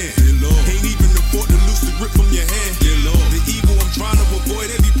to stand. Dear Lord, can't even afford to lose the grip from your hand. Dear Lord, the evil I'm trying to avoid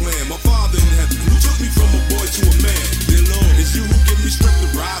every plan. My Father in heaven, who took me from a boy to a man. Dear Lord, it's you who give me strength to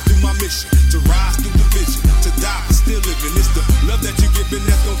ride through my mission, to rise through the vision, to die but still living. It's the love that you're giving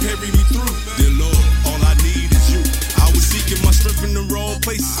that's gonna carry me through. Dear Lord, all I need is you. I was seeking my strength in the wrong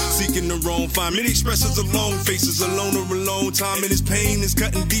places, seeking the wrong find. Many expressions of long faces, alone or a long time, and this pain is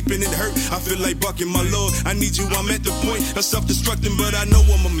cutting deep and it hurt. I feel like bucking, my Lord. I need you. I'm at the point of self-destructing, but I know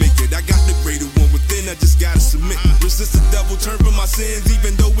I'ma make it. I got the greater one within. I just gotta submit. Resist the devil, turn from my sins,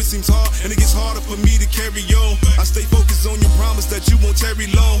 even though it seems hard and it gets harder for me to carry on. I stay focused on your promise that you won't tarry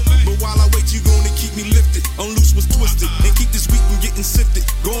long. But while I wait, you gonna keep me lifted. On loose was twisted and keep this weak from getting sifted.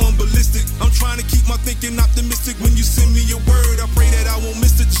 Going ballistic. I'm trying to keep my thinking optimistic. When you send me your word, I pray that I won't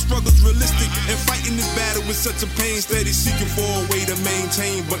miss it. The struggle's realistic and fighting this battle with such a pain. Steady seeking for a way to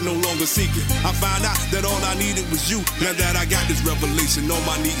maintain, but no longer seeking. I found out that all I needed was you. Now that I got this revelation, all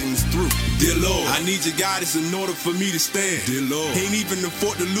my needing is through. Dear Lord, I need your guidance in order for me to stand. Dear Lord, can't even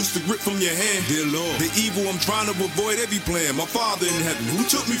afford to lose the grip from your hand. Dear Lord, the evil I'm trying to avoid every plan. My Father in heaven, who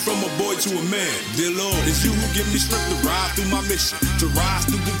took me from a boy to a man. Dear Lord, it's you who give me strength to ride through my mission, to rise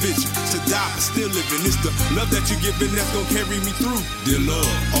through the vision, to die but still living. It's the love that you're giving that's gonna carry me through. Dear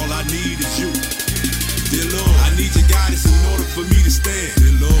Lord, all I need is you. Dear Lord, I need your guidance in order for me to stand.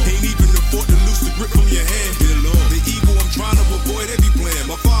 Dear Lord, can't even afford to lose the grip from your hand. Dear Lord, the evil I'm trying to avoid every plan.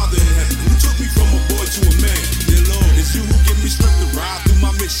 My Father in heaven, who took me from a boy to a man. Dear Lord, it's you who give me strength to ride through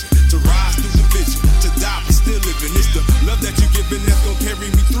my mission, to rise through the vision, to die but still living. It's the love that you're giving that's gonna carry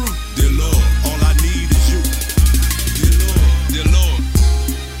me through. Dear Lord, all I need is you. Dear Lord,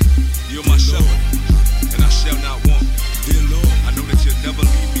 you're my shepherd, and I shall not want. Dear Lord, I know that you'll never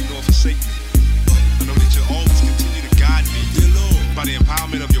leave me nor forsake me. I know that you'll always continue to guide me. Dear Lord, by the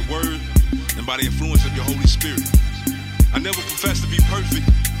empowerment of your word and by the influence of your Holy Spirit. I never profess to be perfect,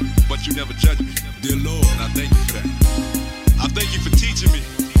 but you never judge me. Dear Lord, and I thank you for that. I thank you for teaching me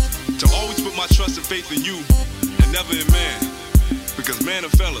to always put my trust and faith in you and never in man. Because man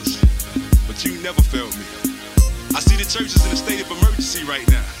will fail us, but you never failed me. I see the church is in a state of emergency right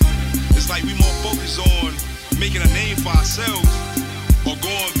now. It's like we more focused on making a name for ourselves or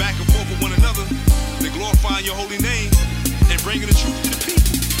going back and forth with one another than glorifying your holy name and bringing the truth to the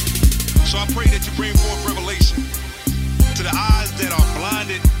people. So I pray that you bring forth revelation to the eyes that are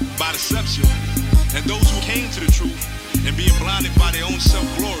blinded by deception and those who came to the truth and being blinded by their own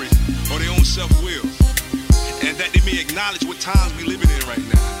self-glory or their own self-will, and that they may acknowledge what times we living in right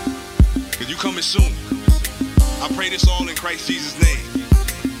now, because you coming soon. I pray this all in Christ Jesus' name.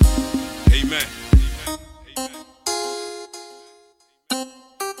 Amen.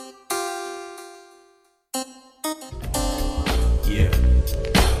 Yeah.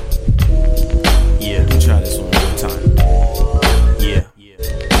 Yeah, let me try this one more time. Yeah.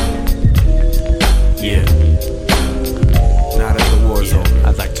 Yeah. Now that the war's over,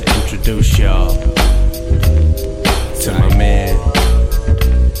 I'd like to introduce y'all to my man,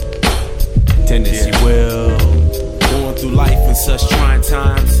 Tennessee Will.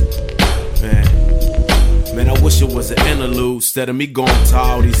 instead of me going to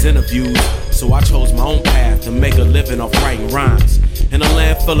all these interviews. So I chose my own path to make a living off writing rhymes. In a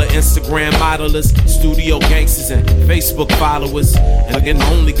land full of Instagram modelers, studio gangsters, and Facebook followers. And again,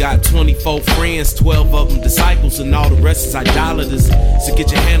 I only got 24 friends, 12 of them disciples, and all the rest is idolaters. So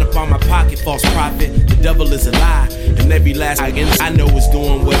get your hand up on my pocket, false prophet. The devil is a lie, and every last I know is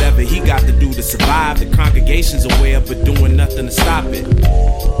doing whatever he got to do to survive. The congregation's aware, but doing nothing to stop it.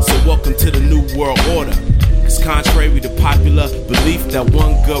 So welcome to the new world order. It's contrary to popular belief that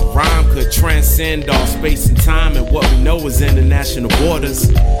one good rhyme could transcend all space and time, and what we know is international borders.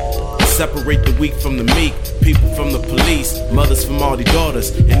 Separate the weak from the meek, people from the police, mothers from all the daughters.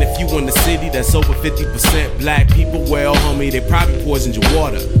 And if you in the city that's over 50% black people, well, homie, they probably poisoned your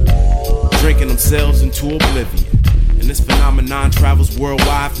water, drinking themselves into oblivion. And this phenomenon travels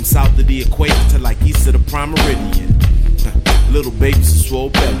worldwide from south of the equator to like east of the prime meridian. Little babies with swole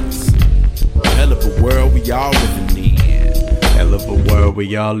bellies. Hell of a world we all living in. Hell of a world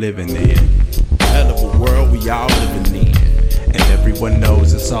we all living in. Hell of a world we all living in. And everyone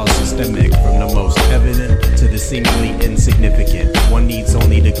knows it's all systemic, from the most evident to the seemingly insignificant. One needs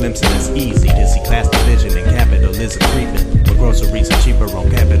only to glimpse and it's easy to see class division and capitalism creeping. But groceries are cheaper on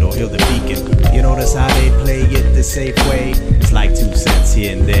Capitol Hill than Beacon. You notice how they play it the safe way? It's like 2 cents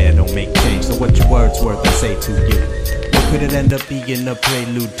here and there don't make change. So what your words worth to say to you? Could it end up being a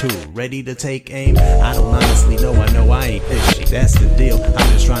prelude to ready to take aim? I don't honestly know, I know I ain't fishy. That's the deal, I'm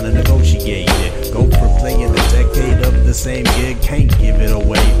just trying to negotiate it. Go for playing a decade of the same gig. Can't give it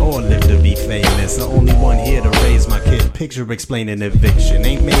away or live to be famous. The only one here to raise my kid. Picture explaining eviction.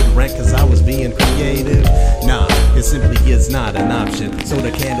 Ain't made rent cause I was being creative. Nah, it simply is not an option. So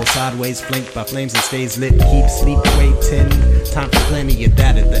the candle sideways, flanked by flames and stays lit. Keep sleep waiting. Time for plenty of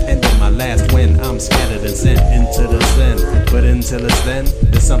that at the end of my last win. I'm scattered and sent into the sin. But until it's then,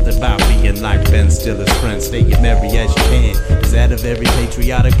 there's something about being like Ben Stiller's friend. Stay as merry as you can. Is that a very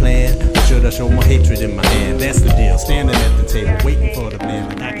patriotic plan? Or should I show more hatred in my hand? That's the deal. Standing at the table, waiting for the man.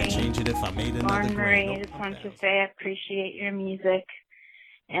 Like I could change it if I made another Marie, I just want to say I appreciate your music.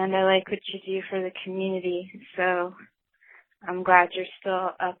 And I like what you do for the community. So I'm glad you're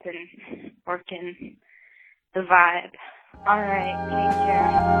still up and working the vibe. Alright, take care.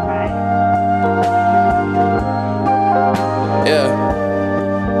 Bye. Yeah.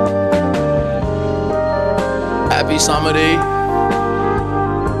 Happy summer day. I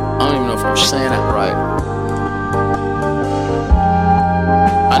don't even know if I'm saying that right.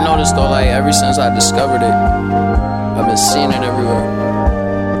 I noticed though, like ever since I discovered it, I've been seeing it everywhere.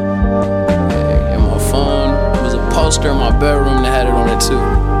 Yeah, in my phone, there was a poster in my bedroom that had it on it too.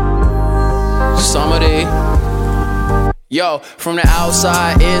 Summer day. Yo, from the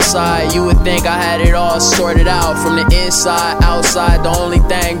outside, inside, you would think I had it all sorted out. From the inside, outside, the only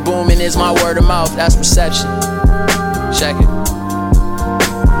thing booming is my word of mouth. That's perception. Check it.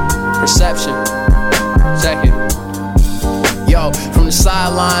 Perception. Check it. Yo, from the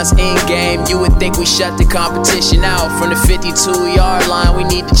sidelines, in game, you would think we shut the competition out. From the 52-yard line, we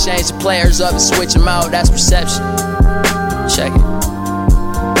need to change the players up and switch them out. That's perception. Check it.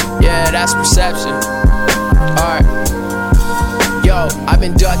 Yeah, that's perception. Alright. Yo, I've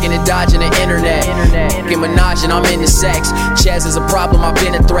been ducking and dodging the internet. Fucking Minaj and I'm into sex. Chaz is a problem, I've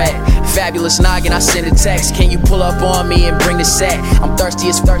been a threat. Fabulous noggin, I send a text. Can you pull up on me and bring the set? I'm thirsty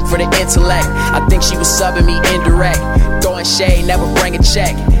as fuck for the intellect. I think she was subbing me indirect. Throwing shade, never bring a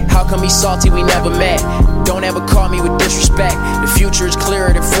check. How come he's salty, we never met? Don't ever call me with disrespect. The future is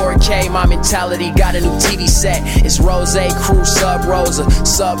clearer than 4K. My mentality got a new TV set. It's Rose, Crew, Sub Rosa,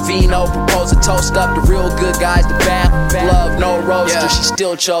 Sub Vino. Propose a toast up. The real good guys, the bad love, no roaster. She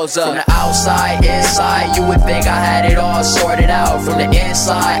still chose up. From the outside, inside, you would think I had it all sorted out. From the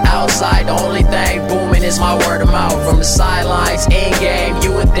inside, outside, the only thing booming is my word of mouth. From the sidelines, in game,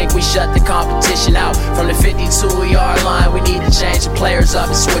 you would think we shut the competition out. From the 52-yard line, we need to change the players up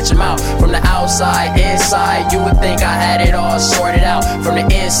and switch them out. From the outside, inside, you would think I had it all sorted out. From the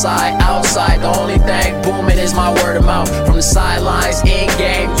inside, outside, the only thing booming is my word of mouth. From the sidelines, in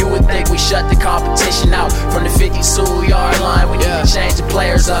game, you would think we shut the competition out. From the 52-yard line, we need to change the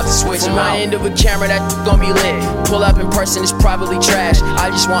players up and switch them out. From my end of a camera, that gon' be lit. Pull up in person, it's probably trash. I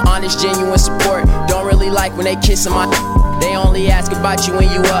just want honest, genuine support. Don't really like when they kissing my. They only ask about you when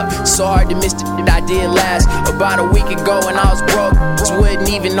you up. So hard to miss the shit I did last. About a week ago when I was broke, just wouldn't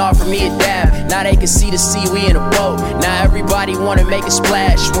even offer me a dab. Now they can see the sea, we in a boat. Now everybody wanna make a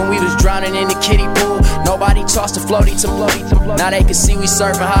splash. When we was drowning in the kiddie pool, nobody tossed a floaty to floaty to floaty. Now they can see we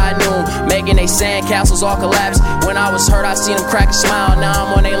surfing high noon, making they sand castles all collapse. When I was hurt, I seen them crack a smile. Now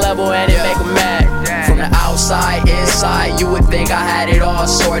I'm on their level and it make them mad. From the outside, inside, you would think I had it all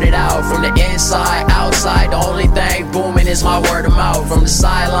sorted out. From the inside, outside, the only thing booming is my word of mouth. From the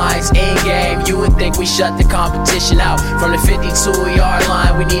sidelines, in game, you would think we shut the competition out. From the 52-yard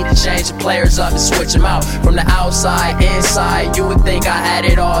line, we need to change the players up and switch them out. From the outside, inside, you would think I had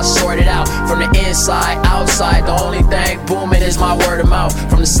it all sorted out. From the inside, outside, the only thing booming is my word of mouth.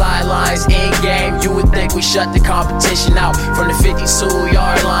 From the sidelines, in game, you would think we shut the competition out. From the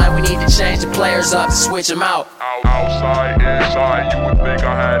 52-yard line, we need to change the players up and switch them out. Outside, inside, you would think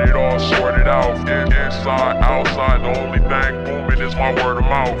I had it all sorted out. Inside, outside, the only thing booming is my word of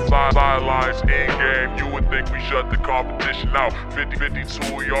mouth. Sidelines, in game, you would think we shut the competition out.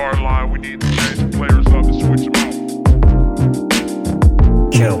 52-yard line, we need to change the players up and switch them out.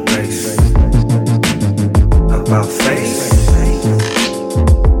 Count base, about face.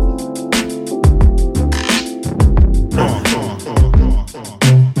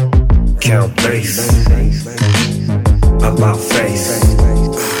 Count base, about face.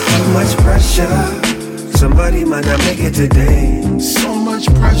 Too much pressure, somebody might not make it today. So much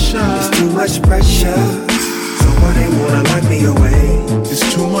pressure, it's too much pressure. So why they wanna lock me away? It's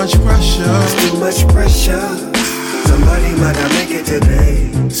too much pressure, it's too much pressure. Somebody might not make it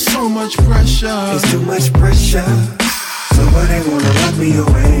today. So much pressure, it's too much pressure. So why they wanna lock me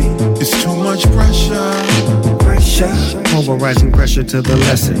away? It's too much pressure. Pulverizing pressure to the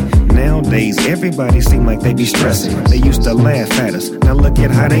lesson. Nowadays, everybody seem like they be stressing. They used to laugh at us, now look at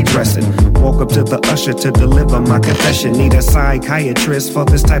how they dressing. Walk up to the usher to deliver my confession. Need a psychiatrist for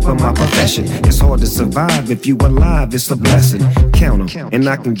this type of my profession. It's hard to survive if you alive, it's a blessing. Count 'em, and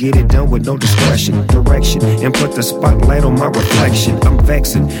I can get it done with no discretion, direction, and put the spotlight on my reflection. I'm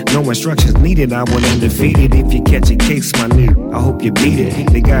vexing, no instructions needed, I went undefeated. If you catch a case, my nigga, I hope you beat it.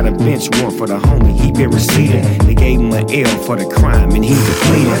 They got a bench warrant for the homie, he been receiving. They gave him an L for the crime and he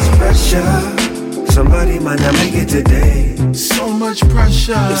depleted. Too much pressure, somebody might not make it today. So much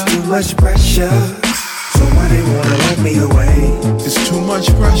pressure, it's too much pressure. So why they wanna lock me away? It's too much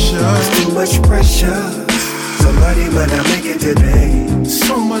pressure, it's too much pressure. Somebody might not make it today.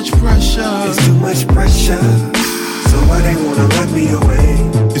 So much pressure, it's too much pressure. So why they wanna lock me away?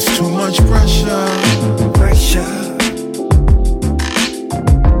 It's too much pressure. Pressure.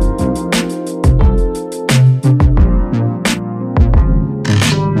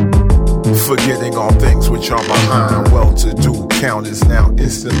 Forgetting all things which are behind. Well-to-do count is now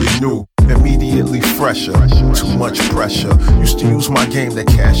instantly new, immediately fresher. Too much pressure. Used to use my game to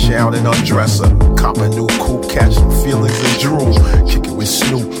cash out and undress her. Cop a new coupe, catch some feelings and drool. Kick it with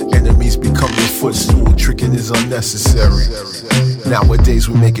Snoop. Enemies become your footstool. Tricking is unnecessary. Nowadays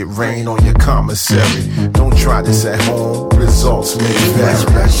we make it rain on your commissary. Don't try this at home. Results may vary. Too much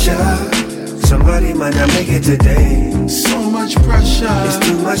pressure. Somebody might not make it today. So much pressure, it's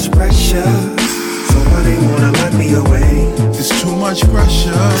too much pressure. So why they wanna lock me away? It's too much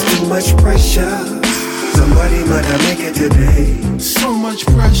pressure, it's too much pressure. Somebody might not make it today. So much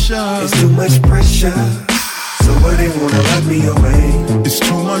pressure, it's too much pressure. So why they wanna lock me away? It's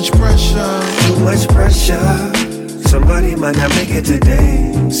too much pressure, too much pressure. Somebody might not make it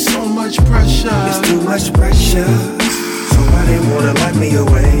today. So much pressure, it's too much pressure. So why they wanna lock me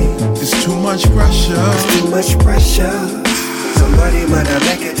away? It's too much pressure, it's too much pressure. Somebody might not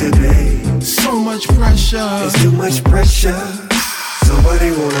make it today. So much pressure, it's too much pressure. So why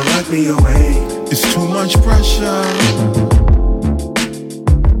they wanna lock me away? It's too much pressure.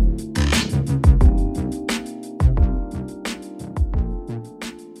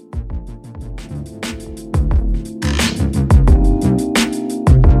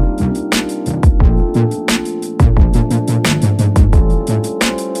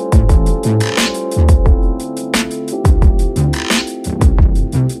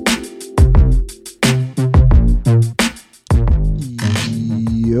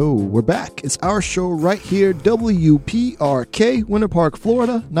 We're back. It's our show right here, WPRK, Winter Park,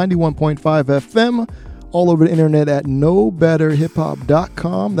 Florida, 91.5 FM, all over the internet at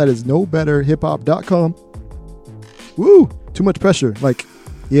knowbetterhiphop.com. That is knowbetterhiphop.com. Woo! Too much pressure. Like,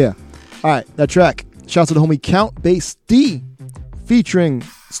 yeah. All right, that track. Shouts to the homie Count Bass D, featuring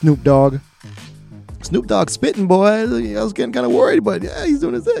Snoop Dogg. Snoop Dogg spitting, boy. I was getting kind of worried, but yeah, he's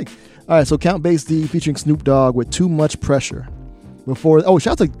doing his thing. All right, so Count Bass D featuring Snoop Dogg with Too Much Pressure. Shout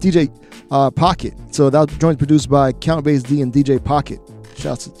out to DJ Pocket. So that joint produced by Count Bass D and DJ Pocket.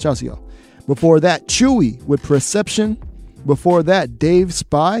 Shouts to y'all. Before that, Chewy with Perception. Before that, Dave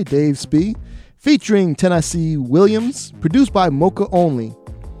Spee, featuring Tennessee Williams, produced by Mocha Only.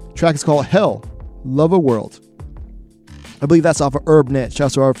 Track is called Hell, Love a World. I believe that's off of UrbNet.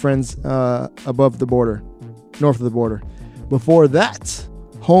 Shouts to our friends above the border, north of the border. Before that,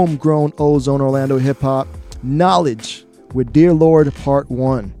 homegrown Ozone Orlando hip hop, Knowledge with Dear Lord Part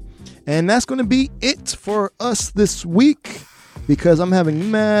 1. And that's going to be it for us this week, because I'm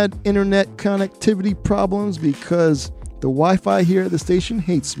having mad internet connectivity problems because the Wi-Fi here at the station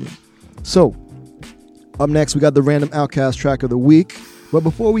hates me. So, up next, we got the Random Outcast track of the week. But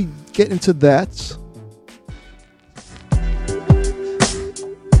before we get into that,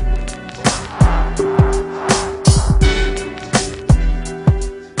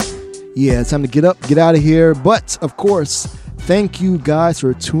 yeah, it's time to get up, get out of here. But, of course, thank you guys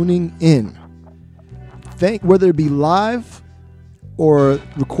for tuning in. Whether it be live or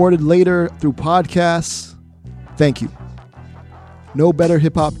recorded later through podcasts, thank you.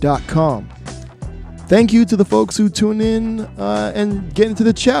 NoBetterHipHop.com. Thank you to the folks who tune in and get into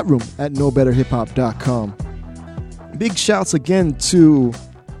the chat room at NoBetterHipHop.com. Big shouts again to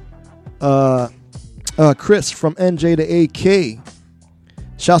Chris from NJ to AK.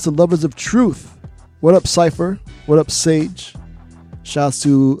 Shouts to Lovers of Truth. What up, Cypher? What up, Sage? Shouts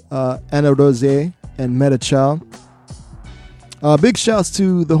to Anna Rose and Meta Child. Big shouts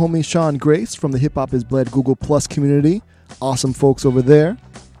to the homie Sean Grace from the Hip Hop Is Bled Google Plus community. Awesome folks over there.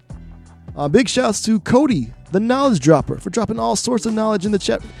 Big shouts to Cody, the knowledge dropper, for dropping all sorts of knowledge in the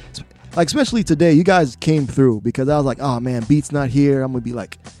chat. Like, especially today, you guys came through, because I was like, oh man, Beat's not here. I'm going to be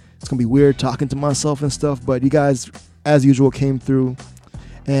like, it's going to be weird talking to myself and stuff. But you guys, as usual, came through.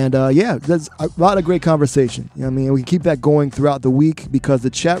 And yeah, there's a lot of great conversation. You know what I mean? We can keep that going throughout the week, because the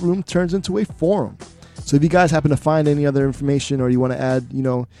chat room turns into a forum. So if you guys happen to find any other information, or you want to add,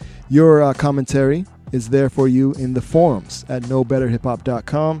 your commentary, is there for you in the forums at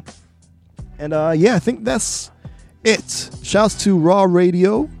NoBetterHipHop.com. And yeah, I think that's it. Shouts to Raw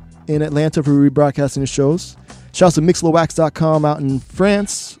Radio in Atlanta for rebroadcasting the shows. Shouts to Mixlowax.com out in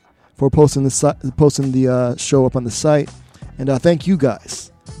France for posting the show up on the site. And thank you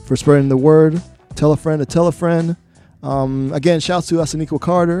guys for spreading the word. Tell a friend to tell a friend. Again, shouts to Asanico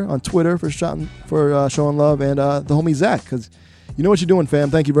Carter on Twitter for showing love, and the homie Zach, because you know what you're doing, fam.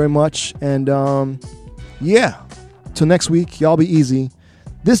 Thank you very much. And yeah, till next week, y'all be easy.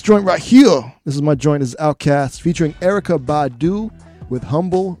 This joint right here, this is my joint, is Outkast featuring Erykah Badu with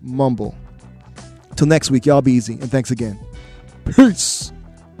Humble Mumble. Till next week, y'all be easy, and thanks again. Peace.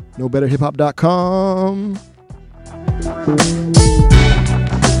 NoBetterHipHop.com.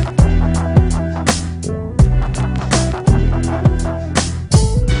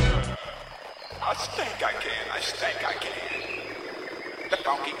 I think I can. The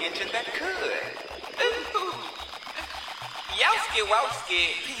funky engine that could. Ooh. Yowski, wowski,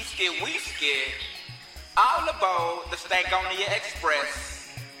 peaski, weeski. All aboard the Stankonia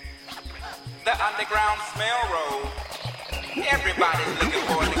Express. The underground smell road. Everybody's looking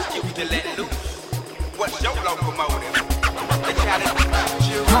for an excuse to let loose. What's your locomotive? The challenge.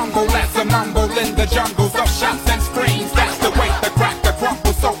 Humble as a mumble in the jungles of shots and screams. That's the way the cracker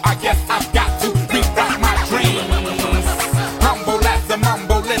crumbles, so I guess I've got to rewrite my dreams. Humble as a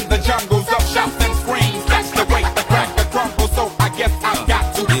mumble in the jungles of shots and screams. That's the way the cracker crumbles, so I guess I've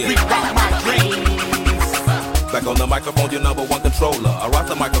got to rewrite my dreams. Back on the microphone, your number one controller. I rock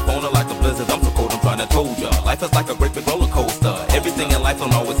the microphone like a blizzard. I'm so cold, I'm trying to told ya. Life is like a great big roller coaster. Everything in life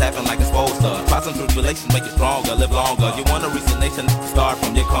don't always happen like it's supposed to. Trials and tribulations make you stronger, live longer. You wanna reach the nation, start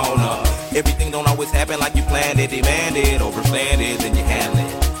from your corner. Everything don't always happen like you planned it, demanded, overstand it, then you handle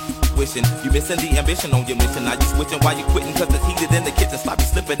it. Wishing you missing the ambition on your mission. Now you switching while you quitting, cause it's heated in the kitchen. Stop you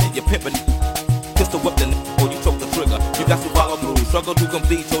slipping and you're pimping. Pistol whip the or you choke the trigger. You got to follow through, struggle to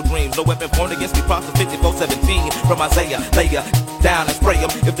complete your dreams. No weapon formed against me, Proverbs 54:17. From Isaiah, lay ya down and spray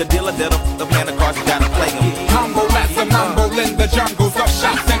 'em. If the dealer did 'em, the plan of cards, you gotta play 'em. Humble as a mumble in the jungles of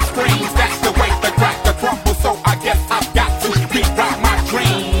shots and screams. That's the way the cracker crumbles, so I guess I've got to rewrite my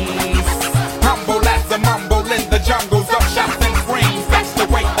dreams. Humble as a mumble in the jungles of shots and screams. That's the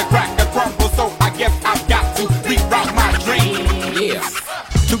way the cracker crumbles, so I guess I've got to rewrite my dreams. Yeah.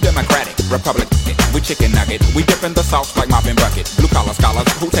 Too democratic, Republican. We chicken nugget, we dip in the sauce like mopping bucket. Blue collar scholars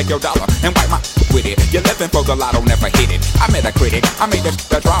who take your dollar and wipe my with it. You're living for the lotto, never hit it. I met a critic, I made a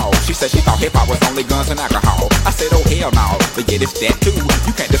draw. She said she thought hip hop was only guns and alcohol. I said, oh hell no, but yeah, it's that too.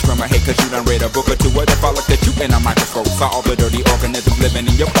 You can't discriminate cause you done read a book or two. What if I looked at you in a microscope? Saw all the dirty organisms living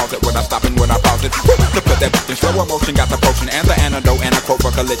in your closet. Would I stop and would I pause it? To put that in slow motion, got the potion and the antidote and a quote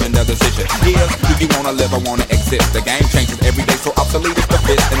for collision, the decision. Here's, do you wanna live or wanna exist? The game changes every day, so obsolete is the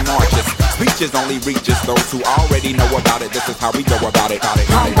fit and marches. Speeches only reaches those who already know about it. This is how we go about it.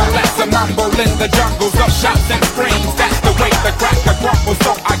 Humble as a mumble in the jungles of shouts and screams. That's the way the cracker crumbles,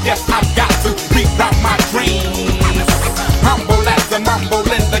 so I guess I've got to rewrite my dreams. Humble as a mumble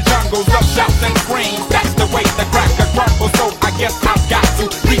in the jungles of shouts and screams. That's the way the cracker crumbles, so I guess I've got to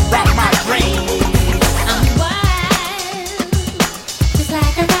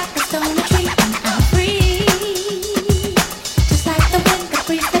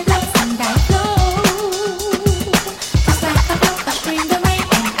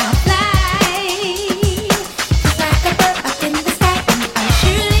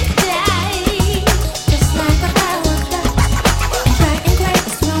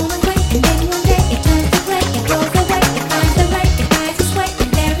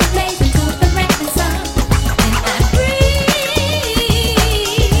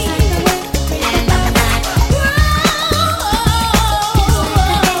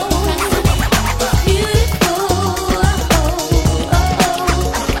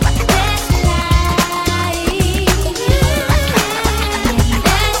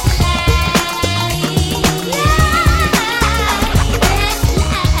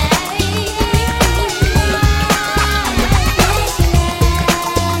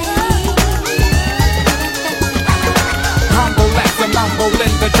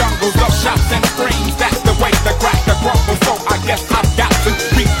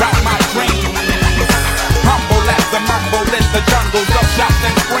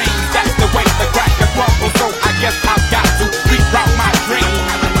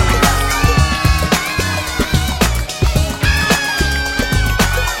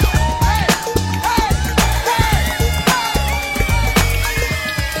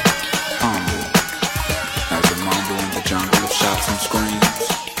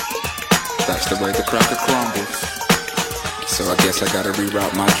guess I gotta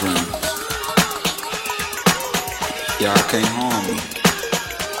reroute my dreams. Y'all can't harm me.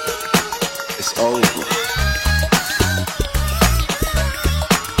 It's over.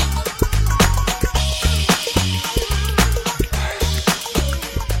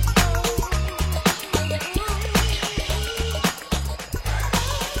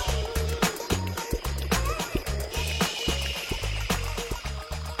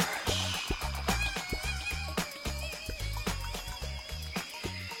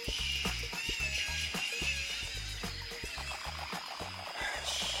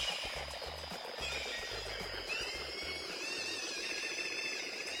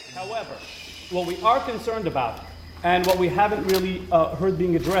 However, what we are concerned about, and what we haven't really heard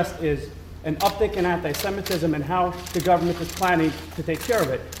being addressed, is an uptick in anti-Semitism and how the government is planning to take care of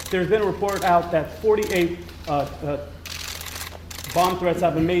it. There's been a report out that 48 bomb threats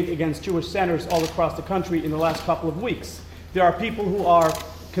have been made against Jewish centers all across the country in the last couple of weeks. There are people who are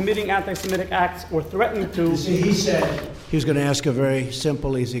committing anti-Semitic acts or threatening to. See, he said he was going to ask a very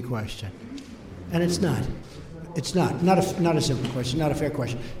simple, easy question. And it's not. It's not a simple question, not a fair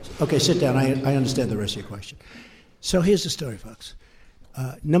question. Okay, sit down. I understand the rest of your question. So here's the story, folks.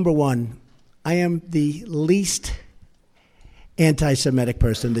 Number one, I am the least anti-Semitic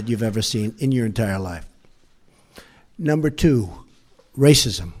person that you've ever seen in your entire life. Number two,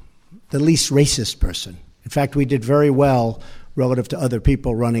 racism, the least racist person. In fact, we did very well relative to other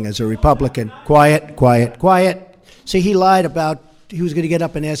people running as a Republican. Quiet, quiet, quiet. See, he lied about he was going to get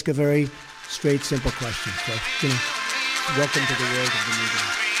up and ask a very straight, simple question. So, welcome to the world of the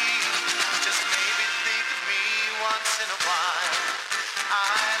media.